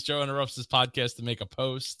Hunley says Joe interrupts his podcast to make a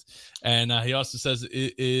post. And he also says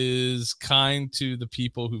it is kind to the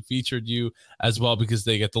people who featured you as well because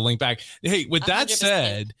they get the link back. Hey, with that 100%.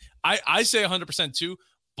 Said, I say 100% too.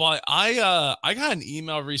 But I got an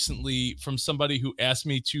email recently from somebody who asked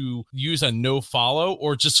me to use a no follow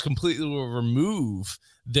or just completely remove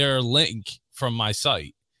their link from my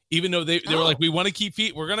site. Even though they were like, we want to keep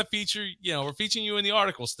we're going to feature, we're featuring you in the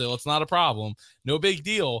article still. It's not a problem. No big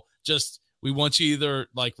deal. Just we want you either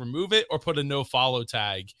like remove it or put a no follow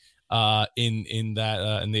tag in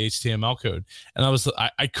that in the HTML code. And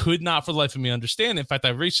I could not for the life of me understand. In fact, I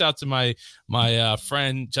reached out to my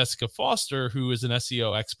friend Jessica Foster, who is an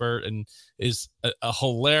SEO expert and is a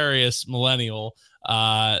hilarious millennial.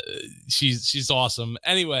 She's awesome.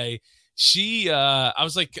 Anyway, I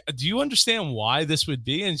was like, do you understand why this would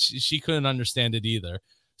be? And she couldn't understand it either.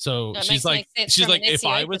 So she's like, if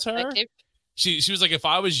I was her, she was like, if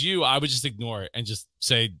I was you, I would just ignore it and just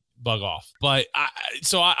say bug off. But I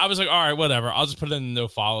was like, all right, whatever. I'll just put it in the no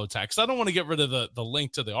follow tag because I don't want to get rid of the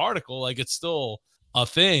link to the article. Like, it's still a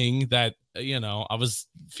thing that, I was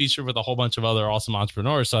featured with a whole bunch of other awesome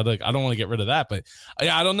entrepreneurs. So I don't want to get rid of that. But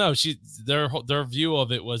I don't know. Their view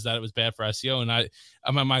of it was that it was bad for SEO. And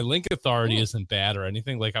my link authority isn't bad or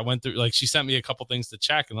anything. Like, I went through, like, she sent me a couple things to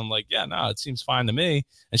check and I'm like, yeah, no, it seems fine to me.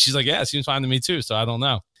 And she's like, yeah, it seems fine to me too. So I don't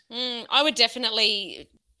know. I would definitely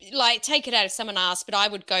take it out if someone asked, but I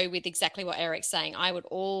would go with exactly what Eric's saying. I would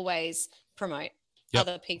always promote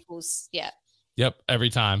other people's. Yep. Every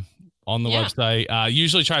time on the website.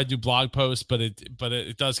 Usually try to do blog posts, but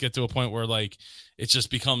it does get to a point where like it just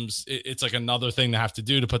becomes it's like another thing to have to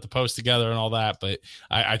do to put the post together and all that. But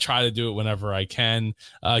I try to do it whenever I can.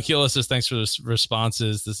 Keila says, thanks for the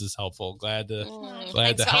responses. This is helpful. Glad to help.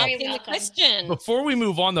 The question. Before we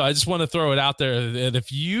move on though, I just want to throw it out there that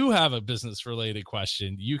if you have a business related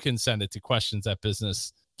question, you can send it to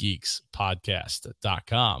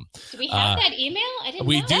questions@businessgeekspodcast.com. Do we have that email? I didn't know.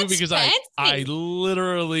 We do because I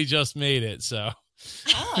literally just made it. So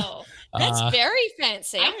that's very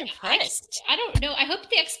fancy. I'm impressed. I don't know. I hope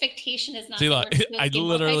the expectation is not. See, look, I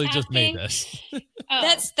literally just made this.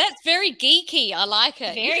 That's very geeky. I like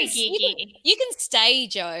it. Very geeky. You can stay,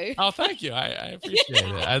 Joe. Oh, thank you. I appreciate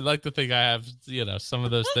it. I'd like to think I have, some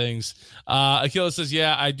of those things. Akila says,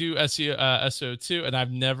 yeah, I do SEO too, and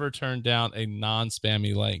I've never turned down a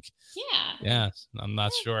non-spammy link. Yeah, I'm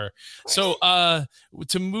not sure. So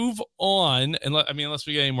to move on, and unless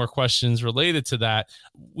we get any more questions related to that,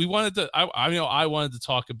 we wanted to. I wanted to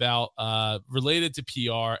talk about related to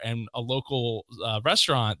PR and a local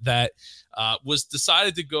restaurant that was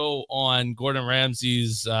decided to go on Gordon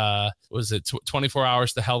Ramsay's 24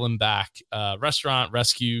 Hours to Hell and Back restaurant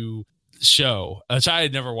rescue show, which I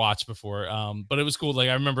had never watched before, but it was cool. Like,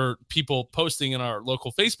 I remember people posting in our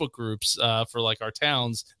local Facebook groups for like our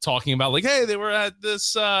towns talking about like, hey, they were at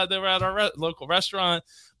our local restaurant,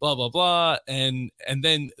 blah blah blah, and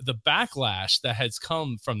then the backlash that has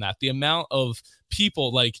come from that, the amount of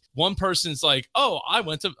people, like one person's like, oh, I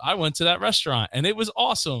went to that restaurant and it was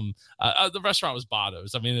awesome. The restaurant was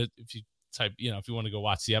Botto's. I mean, if you type, if you want to go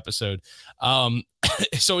watch the episode, so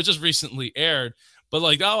it just recently aired. But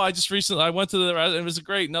like, oh, I went to the restaurant. It was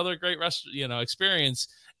another great restaurant, experience.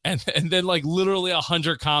 And then like literally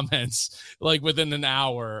 100 comments like within an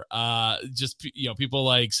hour. Just people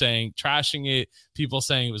like saying, trashing it. People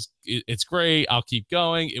saying it's great. I'll keep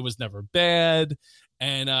going. It was never bad.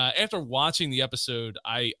 And after watching the episode,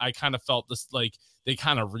 I kind of felt this, like they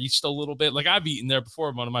kind of reached a little bit. Like, I've eaten there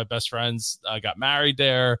before. One of my best friends got married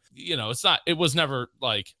there. It was never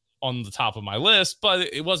like on the top of my list, but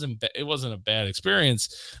it wasn't a bad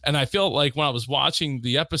experience. And I felt like when I was watching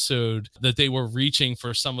the episode that they were reaching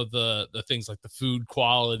for some of the things like the food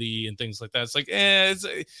quality and things like that. It's like,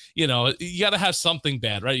 you got to have something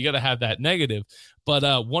bad, right? You got to have that negative. But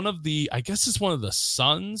I guess it's one of the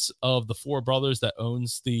sons of the four brothers that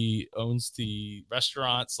owns the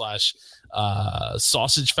restaurant /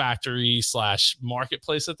 sausage factory /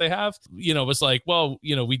 marketplace that they have. Was like, well,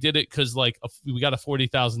 we did it because like we got a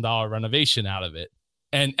 $40,000 renovation out of it,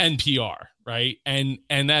 and NPR, right? And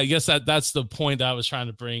I guess that's the point that I was trying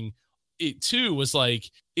to bring it to, was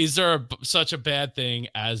like, is there such a bad thing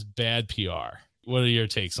as bad PR? What are your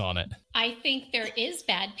takes on it? I think there is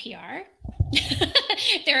bad PR.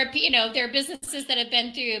 There are businesses that have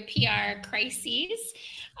been through PR crises.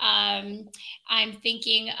 I'm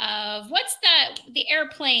thinking of what's the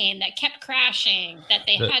airplane that kept crashing that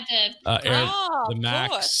they had to the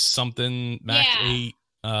Max something, Max 8,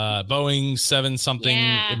 Boeing 7 something,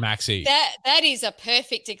 Max 8. That is a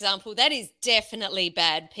perfect example. That is definitely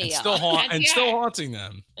bad PR. Still haunting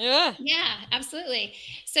them. Yeah, absolutely.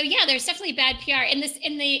 So there's definitely bad PR. In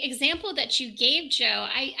the example that you gave, Joe,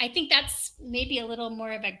 I think that's maybe a little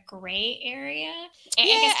more of a gray area. I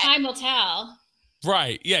guess time will tell.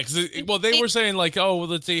 Right. Yeah. Because they were saying like, oh,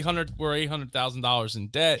 well, it's we're $800,000 in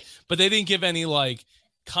debt, but they didn't give any like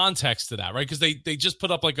context to that, right? Because they just put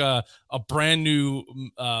up like a brand new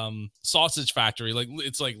sausage factory. Like,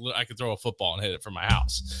 it's like I could throw a football and hit it from my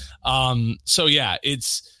house. So yeah,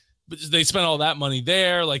 they spent all that money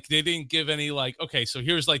there. Like, they didn't give any like, okay, so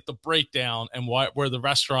here's like the breakdown and where the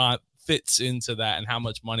restaurant fits into that and how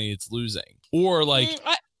much money it's losing. Or like,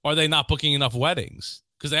 are they not booking enough weddings?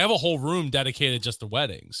 Because they have a whole room dedicated just to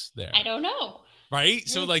weddings there. I don't know. Right?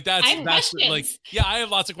 So like that's like, yeah, I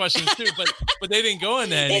have lots of questions too, but they didn't go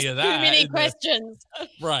into any of that. Too many questions.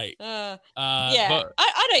 Right. Yeah. But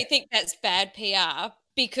I don't think that's bad PR,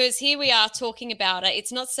 because here we are talking about it.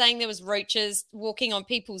 It's not saying there was roaches walking on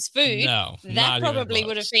people's food. No, that probably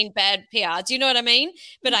would have been bad PR. Do you know what I mean?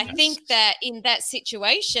 But I think that in that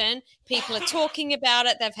situation, people are talking about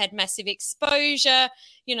it. They've had massive exposure.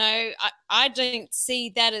 You know, I don't see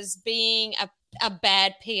that as being a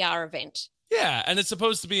bad PR event. Yeah, and it's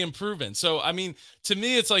supposed to be improving. So, I mean, to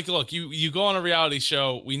me, it's like, look, you go on a reality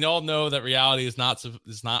show. We all know that reality is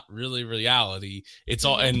not really reality. It's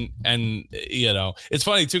all and you know, it's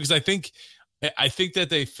funny too, because I think that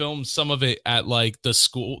they filmed some of it at like the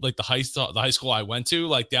school, like the high school I went to,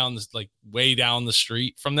 like down this, like way down the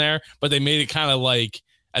street from there. But they made it kind of like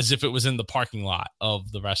as if it was in the parking lot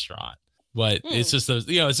of the restaurant. But it's just those,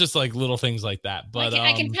 you know, it's just like little things like that. But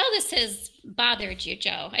I can tell this has bothered you,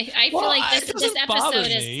 Joe. I feel like this episode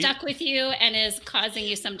is stuck with you and is causing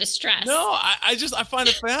you some distress. No, I find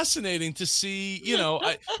it fascinating to see, you know,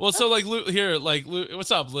 so like Lou here, like Lou,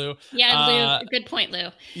 what's up, Lou? Yeah, Lou, good point, Lou.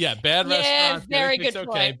 Yeah, bad restaurants, very good okay,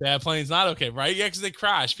 point. Bad planes, not okay, right? Yeah, because they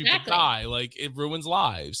crash, people die, like it ruins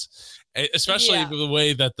lives, especially the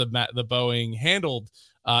way that the Boeing handled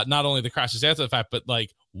not only the crashes after the fact, but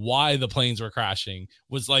like why the planes were crashing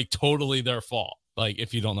was like totally their fault. Like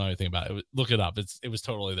if you don't know anything about it, look it up. It was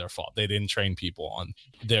totally their fault. They didn't train people on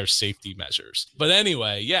their safety measures. But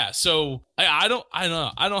anyway, yeah. So I don't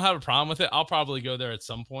have a problem with it. I'll probably go there at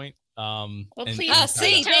some point. Well, please tell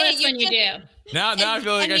us when you do. Now I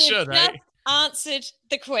feel like I should, right? Answered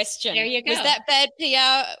the question. There you go. Was that bad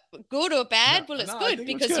PR good or bad? Well, it's good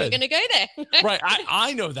because you're going to go there. Right.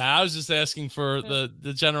 I know that. I was just asking for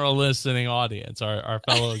the general listening audience, our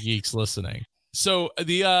fellow geeks listening. So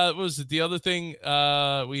the what was it? The other thing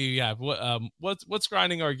we have what's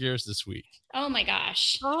grinding our gears this week? Oh my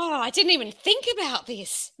gosh! Oh, I didn't even think about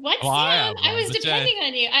this. What, Sam? I was depending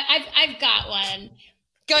on you. I've got one.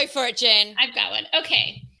 Go for it, Jen. I've got one.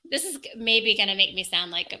 Okay, this is maybe going to make me sound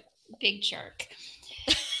like a big jerk.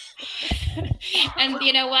 And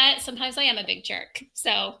you know what? Sometimes I am a big jerk.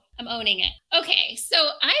 So I'm owning it. Okay. So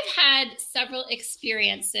I've had several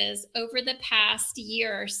experiences over the past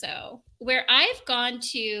year or so where I've gone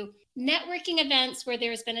to networking events where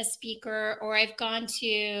there's been a speaker, or I've gone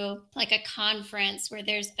to like a conference where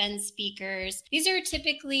there's been speakers. These are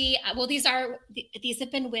typically, these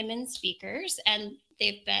have been women speakers, and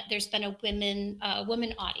there's been a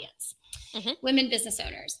woman audience. Mm-hmm. Women business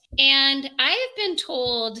owners. And I have been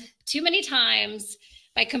told too many times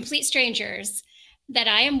by complete strangers that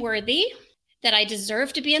I am worthy, that I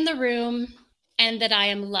deserve to be in the room, and that I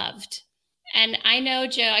am loved. And I know,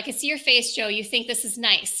 Joe, I can see your face, Joe. You think this is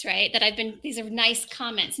nice, right? These are nice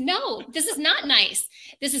comments. No, this is not nice.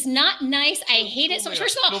 This is not nice. I hate it so much.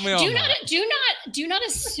 First of all, do not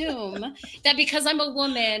assume that because I'm a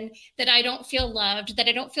woman that I don't feel loved, that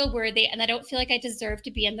I don't feel worthy, and I don't feel like I deserve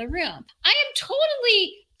to be in the room. I am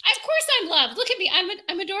totally, of course I'm loved. Look at me.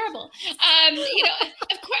 I'm adorable. You know,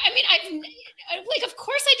 of course, I mean, of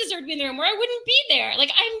course I deserve to be in the room, or I wouldn't be there.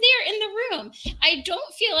 Like, I'm there in the room. I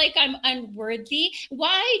don't feel like I'm unworthy.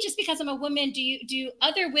 Why? Just because I'm a woman, do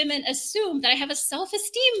other women assume that I have a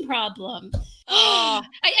self-esteem problem? I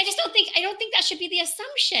don't think that should be the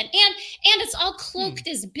assumption. And it's all cloaked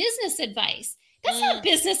as business advice. That's not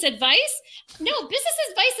business advice. No, business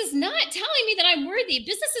advice is not telling me that I'm worthy.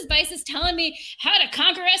 Business advice is telling me how to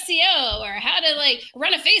conquer SEO, or how to like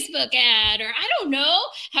run a Facebook ad, or I don't know,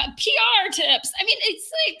 PR tips. I mean,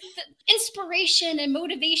 it's like the inspiration and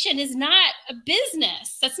motivation is not a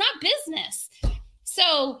business. That's not business.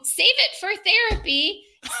 So save it for therapy.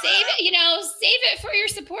 Save it for your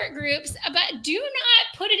support groups, but do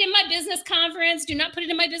not put it in my business conference. Do not put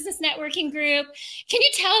it in my business networking group. Can you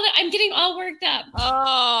tell that I'm getting all worked up?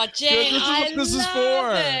 Oh, Jen, I love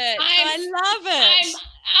it.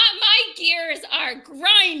 My gears are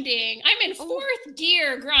grinding. I'm in fourth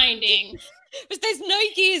gear grinding. But there's no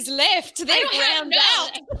gears left. They're ground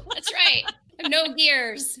out. That's right. No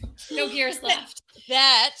gears. No gears left.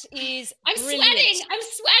 That is brilliant. I'm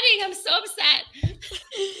sweating. I'm so upset.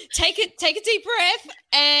 Take a deep breath,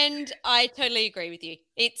 and I totally agree with you.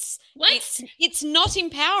 It's not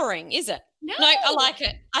empowering, is it? No, I like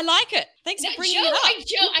it. Thanks for bringing it up.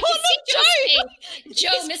 Joe, I can see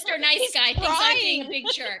Joe, Mr. Nice Guy, thinks I'm being a big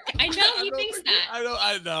jerk. I know he thinks that.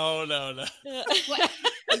 I know. No.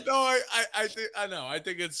 No, I think I know.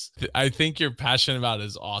 I think you're passionate about it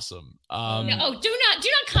is awesome. No, do not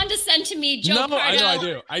condescend to me, Joe No, Pardo. I know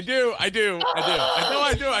I do. I do. No,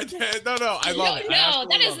 I love it. No,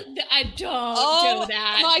 that is. I don't do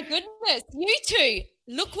that. My goodness, you two!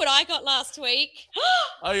 Look what I got last week.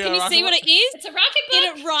 Oh, yeah, Can you see what it is? It's a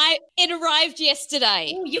rocket book. It arrived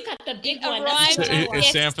yesterday. Ooh, you got the big one. arrived That's It's cool.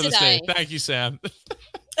 Sam for the yesterday. state. Thank you, Sam.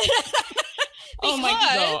 Oh my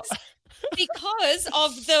God. Because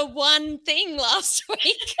of the one thing last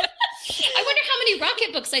week. I wonder how many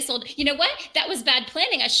rocket books I sold. You know what? That was bad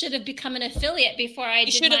planning. I should have become an affiliate before I You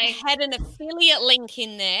did should my. have had an affiliate link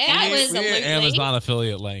in there. That we was need an absolutely. Amazon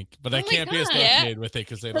affiliate link, but I Oh my can't be God. associated with it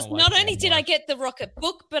because they Because don't like not it only did anymore. I get the rocket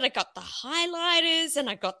book, but I got the highlighters and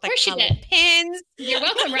I got the Of course you colored did. pens. You're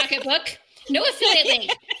welcome, Rocket Book. No affiliate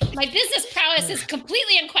link. My business prowess is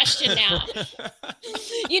completely in question now.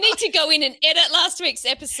 You need to go in and edit last week's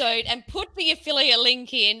episode and put the affiliate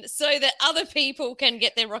link in so that other people can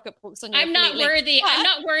get their rocket books on your I'm not affiliate link. worthy. I'm But-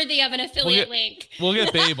 not worthy of an affiliate link. We'll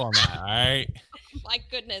get Babe on that. All right. My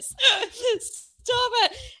goodness. Stop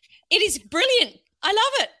it. It is brilliant. I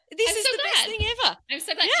love it. This I'm is so the best glad. thing ever. I'm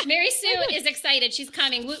so glad. Yeah, Mary Sue good. is excited. She's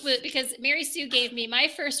coming. Woot woot, because Mary Sue gave me my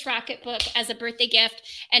first rocket book as a birthday gift.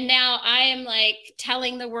 And now I am like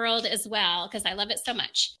telling the world as well because I love it so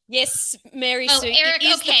much. Yes, Mary Oh, Sue. Eric, it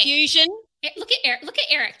is the okay. fusion. Look at Eric. Look at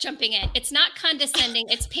Eric jumping in. It's not condescending.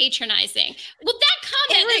 It's patronizing. Well, that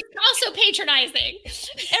comment Eric. is also patronizing.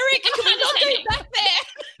 Eric, can we not go condescending. back there?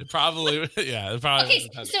 It probably, yeah. It probably Okay,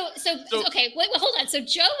 was so okay, wait, hold on. So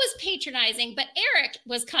Joe was patronizing, but Eric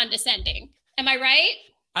was condescending. Am I right?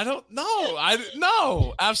 I don't know.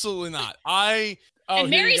 No, absolutely not. And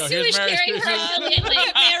Mary Sue is sharing her affiliate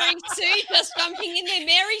link. Mary Sue just jumping in there.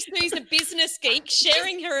 Mary Sue's a business geek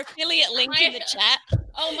sharing her affiliate link in the chat.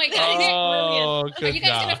 Oh my god! Isn't it brilliant? Oh, Are good you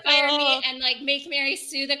guys gonna God. fire Oh. me and like make Mary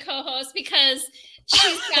Sue the co-host because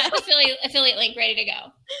she's got affiliate link ready to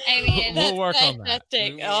go? I mean, We'll work on that.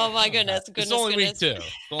 fantastic. We will Oh work my on goodness, that. goodness, It's only goodness. week 2.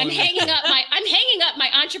 It's only I'm week hanging 2. up my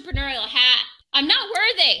entrepreneurial hat. I'm not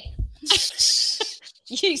worthy.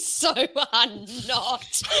 You so are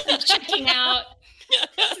not. I'm checking out.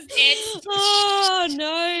 This is it. Oh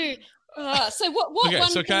no. So what Okay, one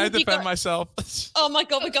so can I thing have you defend got- myself? Oh my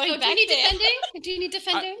god, we're going do back you need there. defending? Do you need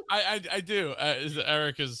defending? I do.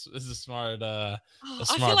 Eric is a smart. Oh, I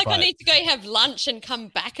smart feel like I butt. need to go have lunch and come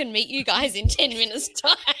back and meet you guys in 10 minutes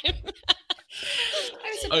time.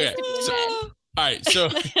 I'm supposed Okay, to be in so- bed. All right, so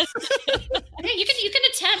Okay, you can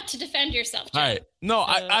attempt to defend yourself, Joe. all right. No,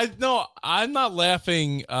 no, I'm not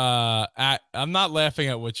laughing I'm not laughing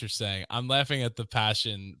at what you're saying. I'm laughing at the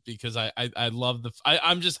passion because I love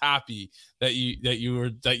I'm just happy that you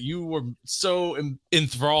were so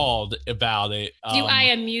enthralled about it. Do I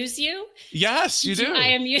amuse you? Yes, you do. I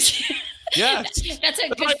amuse you. Yes. That's a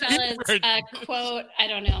my Goodfellas favorite. quote. I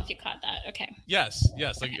don't know if you caught that. Okay. Yes,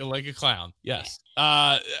 like a clown. Yes.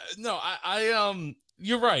 No, I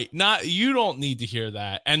you're right. You don't need to hear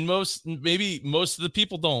that. And most of the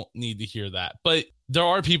people don't need to hear that. But there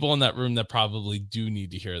are people in that room that probably do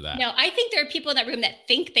need to hear that. No, I think there are people in that room that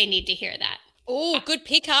think they need to hear that. Oh, good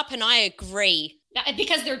pickup, and I agree.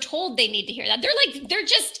 Because they're told they need to hear that.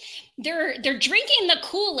 They're drinking the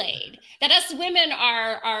Kool-Aid that us women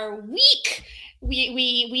are weak.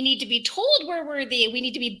 We need to be told we're worthy. We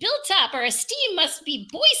need to be built up. Our esteem must be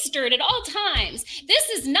boistered at all times. This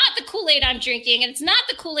is not the Kool-Aid I'm drinking, and it's not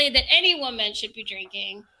the Kool-Aid that any woman should be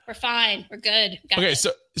drinking. We're fine. We're good. Got Okay, it.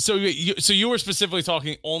 so you were specifically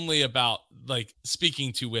talking only about like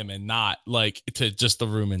speaking to women, not like to just the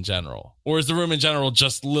room in general, or is the room in general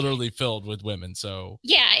just literally filled with women? So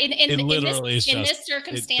Yeah, it literally is in just this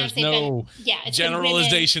circumstance, there's they've no been, it's been women.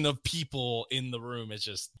 generalization of people in the room. It's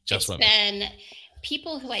just It's women. been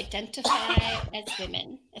people who identify as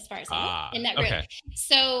women, as far as I know, in that room. Okay.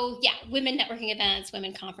 So yeah, women networking events,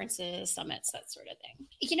 women conferences, summits, that sort of thing.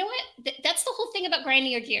 You know what? That's the whole thing about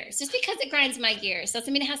grinding your gears. Just because it grinds my gears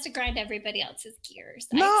doesn't mean it has to grind everybody else's gears.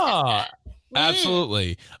 I No, accept that.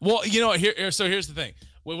 absolutely. Well, so here's the thing.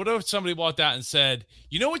 What if somebody walked out and said,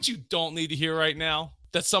 you know what you don't need to hear right now?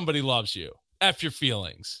 That somebody loves you. F your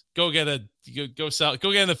feelings. Go get an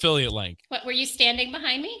affiliate link. What, were you standing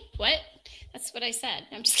behind me? What? That's what I said.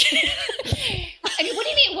 I'm just kidding. I mean, what do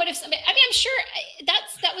you mean? What if somebody? I mean, I'm sure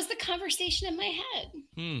that was the conversation in my head.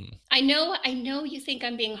 I know you think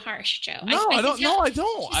I'm being harsh, Joe. No, I don't. No, I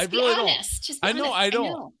don't. Just I be really honest. Just be I know. honest. I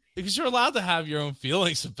don't. Because you're allowed to have your own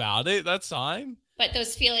feelings about it. That's fine. But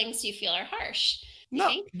those feelings you feel are harsh. You No,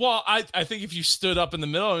 think? well, I think if you stood up in the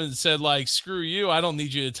middle and said like, "Screw you," I don't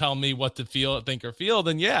need you to tell me what to feel, think, or feel.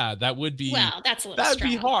 Then yeah, that would be Well, that's a little that'd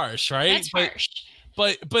strong. be harsh, right? That's harsh.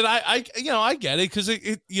 But I I get it, because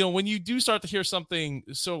it when you do start to hear something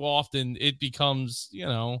so often, it becomes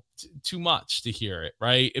too much to hear it,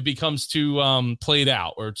 right? It becomes too played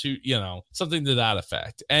out, or too something to that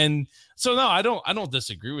effect. And so no, I don't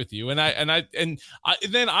disagree with you. And I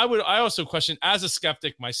also question, as a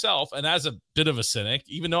skeptic myself and as a bit of a cynic,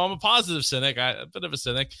 even though I'm a positive cynic, a bit of a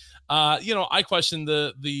cynic. I question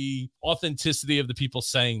the authenticity of the people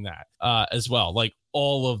saying that as well, like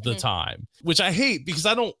all of the time, which I hate, because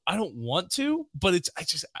I don't want to, but I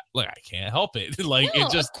can't help it. Like, no,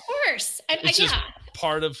 it just, of course, it's just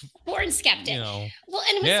part of born skeptic. Well,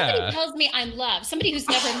 and when somebody tells me I'm loved, somebody who's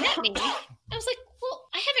never met me, I was like, well,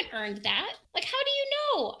 I haven't earned that. Like, how do you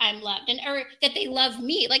know I'm loved, or that they love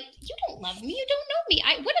me? Like, you don't love me. You don't know me.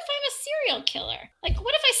 What if I'm a serial killer? Like,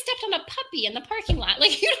 what if I stepped on a puppy in the parking lot?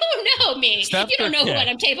 Like, you don't know me. You don't know what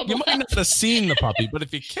I'm capable of. You might not have seen the puppy, but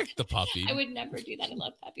if you kicked the puppy. I would never do that. I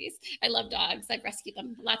love puppies. I love dogs. I've rescued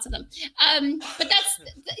them, lots of them.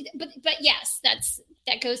 But yes,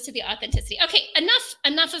 that goes to the authenticity. Okay,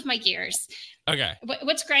 enough of my gears. Okay.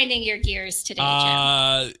 What's grinding your gears today,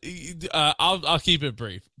 Jim? I'll keep it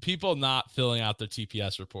brief. People not filling out their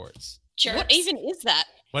TPS reports. Jerks. What even is that?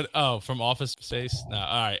 What? Oh, from Office Space? No.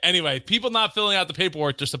 All right. Anyway, people not filling out the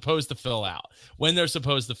paperwork they're supposed to fill out, when they're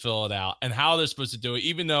supposed to fill it out, and how they're supposed to do it,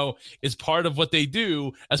 even though it's part of what they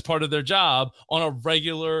do as part of their job on a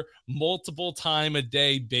regular, multiple time a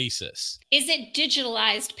day basis. Is it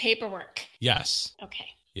digitalized paperwork? Yes. Okay.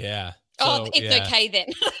 Yeah. It's okay then.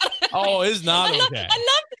 Oh, it's not okay.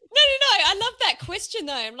 I love that question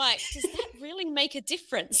though. I'm like, does that really make a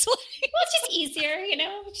difference? Well, it's just easier,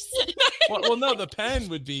 well, no, the pen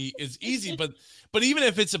is easy, but even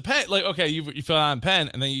if it's a pen, like, okay, you fill out a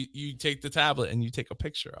pen, and then you take the tablet and you take a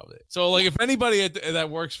picture of it. So, like, if anybody that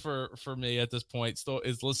works for me at this point still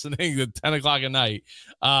is listening at 10 o'clock at night,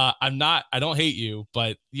 I don't hate you,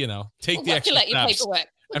 but take the extra steps. Paperwork.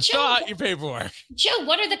 And fill out your paperwork. Joe,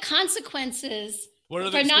 what are the consequences? What are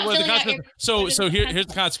the consequences? Here's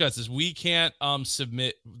the consequences. We can't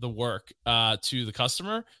submit the work to the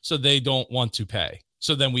customer, so they don't want to pay.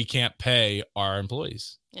 So then we can't pay our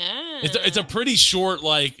employees. Yeah. It's a pretty short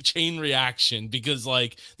chain reaction, because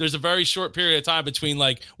there's a very short period of time between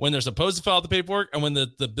when they're supposed to fill out the paperwork and when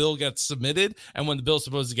the bill gets submitted and when the bill's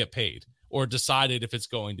supposed to get paid or decided if it's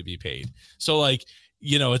going to be paid. So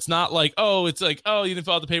it's not you didn't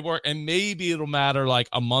fill out the paperwork and maybe it'll matter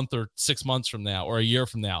a month or 6 months from now or a year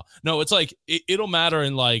from now. No, it's it'll matter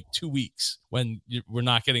in 2 weeks when we're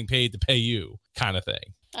not getting paid to pay you, kind of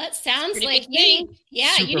thing. That sounds like you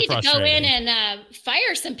need to go in and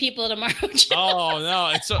fire some people tomorrow. Oh no,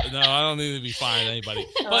 I don't need to be firing anybody.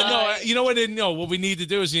 But no, you know what? What we need to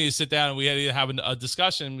do is we need to sit down and we need to have a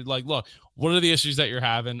discussion. Look, what are the issues that you're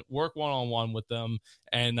having? Work one-on-one with them,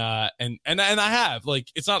 and I have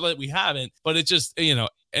it's not that we haven't, but it just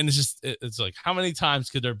and it's how many times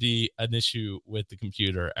could there be an issue with the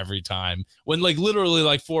computer every time when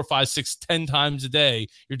literally 4, 5, 6, 10 times a day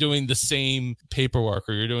you're doing the same paperwork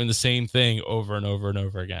or you're doing the same thing over and over and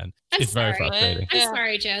over again. It's very frustrating. I'm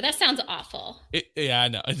sorry, Joe. That sounds awful. I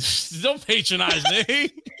know. Don't patronize me.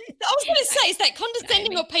 I was going to say, is that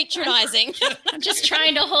condescending or patronizing? I'm just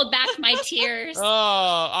trying to hold back my tears. Oh,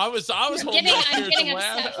 I was holding my tears.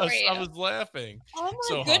 I was laughing. Oh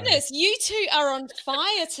my goodness, you two are on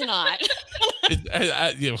fire tonight.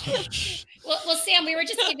 Well, Sam, we were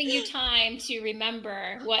just giving you time to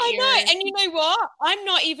remember what I know. And you know what? I'm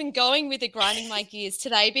not even going with the grinding my gears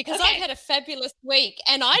today because I've had a fabulous week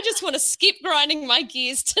and I just want to skip grinding my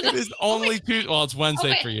gears today. It is only Tuesday. Well, it's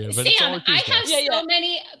Wednesday for you, but Sam, it's only Tuesday. I have so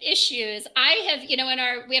many issues. I have,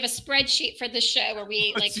 we have a spreadsheet for the show where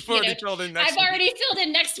we I've already filled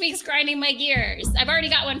in next week's grinding my gears. I've already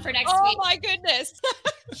got one for next week. Oh my goodness.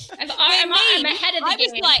 I'm ahead of the game.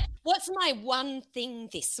 I was like, what's my one thing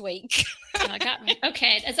this week? Oh, got me.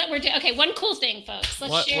 Okay, is that we're doing? Okay, one cool thing, folks.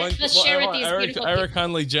 Let's share with these beautiful Eric people.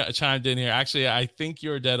 Hunley chimed in here. Actually, I think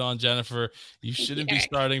you're dead on, Jennifer. You shouldn't be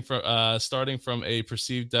starting from a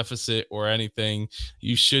perceived deficit or anything.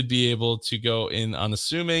 You should be able to go in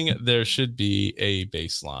unassuming. There should be a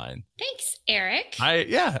baseline. Thanks, Eric.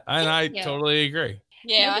 I totally agree.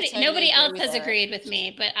 Yeah, nobody else has agreed with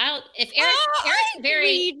me, but if Eric's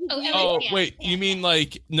very. Wait, you mean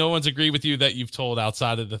no one's agreed with you that you've told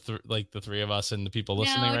outside of the three of us and the people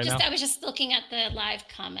listening right now? I was just looking at the live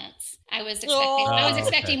comments. I was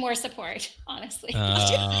expecting more support, honestly.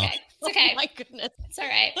 It's okay. Oh my goodness. It's all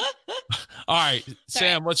right. All right.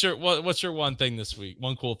 Sam, what's your one thing this week?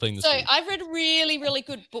 One cool thing this week? So I've read a really, really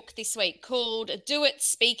good book this week called Do It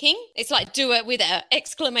Speaking. It's do it with an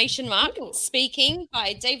exclamation mark. Speaking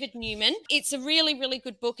by David Newman. It's a really, really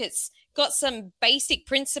good book. It's got some basic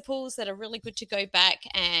principles that are really good to go back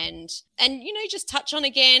and just touch on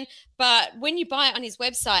again. But when you buy it on his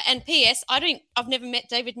website, and P.S., I've never met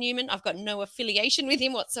David Newman. I've got no affiliation with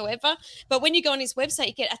him whatsoever. But when you go on his website,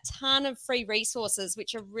 you get a ton of free resources,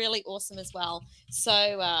 which are really awesome as well.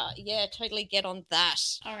 So totally get on that.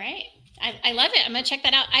 All right. I love it. I'm going to check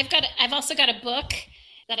that out. I've also got a book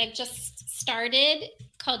that I've just started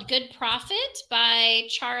called Good Profit by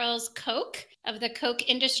Charles Koch of the Koch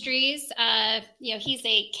Industries. He's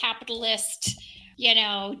a capitalist,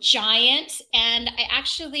 giant. And I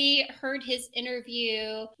actually heard his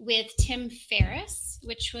interview with Tim Ferriss,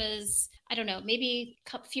 which was, I don't know, maybe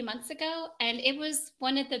a few months ago. And it was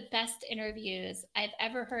one of the best interviews I've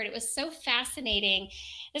ever heard. It was so fascinating.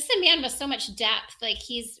 This is a man with so much depth. Like,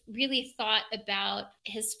 he's really thought about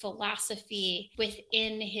his philosophy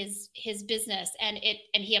within his business, and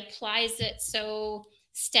he applies it so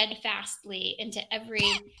steadfastly into every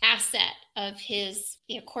asset of his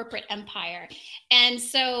corporate empire. And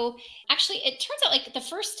so actually it turns out like the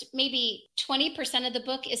first maybe 20% of the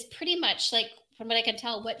book is pretty much like, from what I can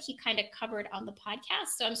tell, what he kind of covered on the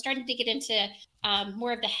podcast. So I'm starting to get into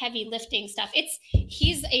more of the heavy lifting stuff.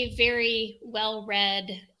 He's a very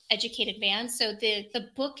well-read, educated man. So the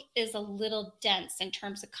book is a little dense in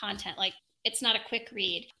terms of content. Like, it's not a quick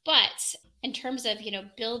read, but in terms of,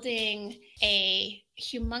 building a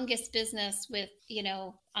humongous business with,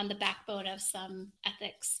 on the backbone of some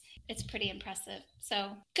ethics, it's pretty impressive.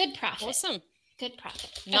 So Good Profit. Awesome. Good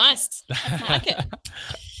Profit. Nice. I like it.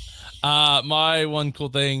 My one cool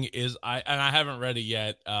thing is I haven't read it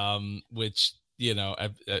yet, which,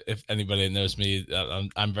 if anybody knows me,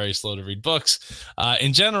 I'm very slow to read books.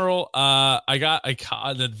 In general, I got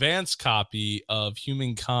an advanced copy of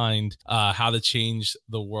Humankind, How to Change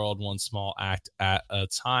the World One Small Act at a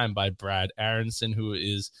Time by Brad Aronson, who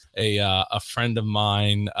is a friend of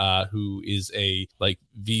mine, who is a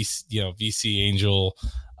VC angel.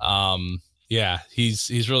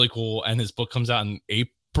 He's really cool, and his book comes out in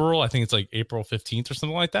April. I think it's like April 15th or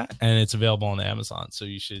something like that, and it's available on Amazon, so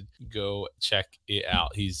you should go check it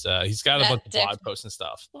out. He's got a bunch of blog posts and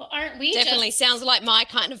stuff. Well, aren't we? Definitely sounds like my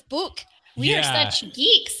kind of book. We are such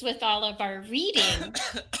geeks with all of our reading,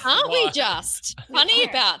 aren't we? Just funny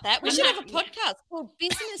about that. We should have a podcast called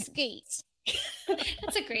Business Geeks.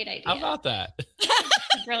 That's a great idea. How about that?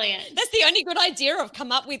 Brilliant. That's the only good idea I've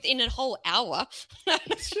come up with in a whole hour.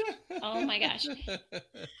 Oh my gosh.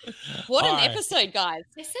 What an episode, guys.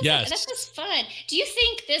 This is fun. Do you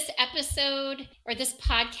think this episode or this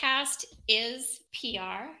podcast is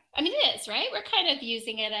PR? I mean, it is, right? We're kind of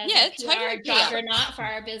using it as a PR totally juggernaut for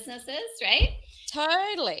our businesses, right?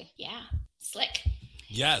 Totally. Yeah. Slick.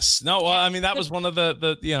 Yes. No, well, I mean, that was one of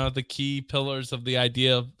the key pillars of the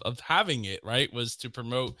idea of having it, right? Was to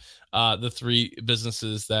promote the three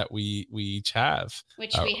businesses that we each have.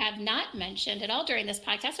 Which we have not mentioned at all during this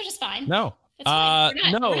podcast, which is fine. No. We're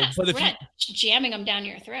not jamming them down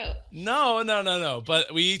your throat. No.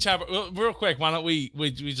 But we each have, real quick, why don't we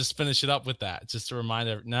just finish it up with that? Just to remind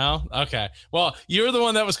everyone. No? Okay. Well, you're the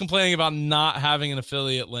one that was complaining about not having an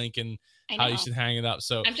affiliate link and how you should hang it up.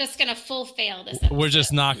 So I'm just going to full fail this episode. We're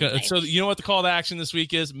just not going to. So you know what the call to action this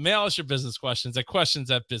week is? Mail us your business questions at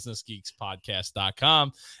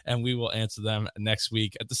questions@businessgeekspodcast.com, and we will answer them next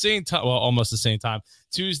week at the same time. Well, almost the same time,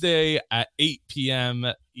 Tuesday at 8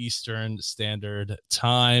 p.m. Eastern Standard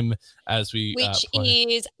Time, which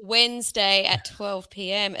is Wednesday at 12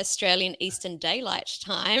 p.m. Australian Eastern Daylight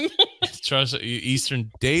Time. Eastern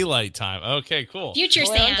Daylight Time. Okay, cool. Future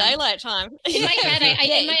Sam. Daylight Time. In my head,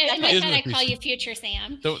 I call you Future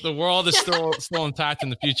Sam. The world is still intact in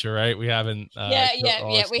the future, right? We haven't.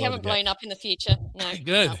 We haven't blown up in the future. No.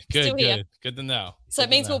 Good to know. So it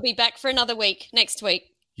means we'll be back for another week next week.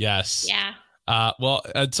 Yes. Yeah. Well,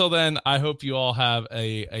 until then, I hope you all have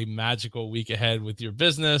a magical week ahead with your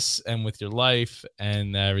business and with your life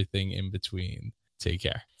and everything in between. Take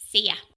care. See ya.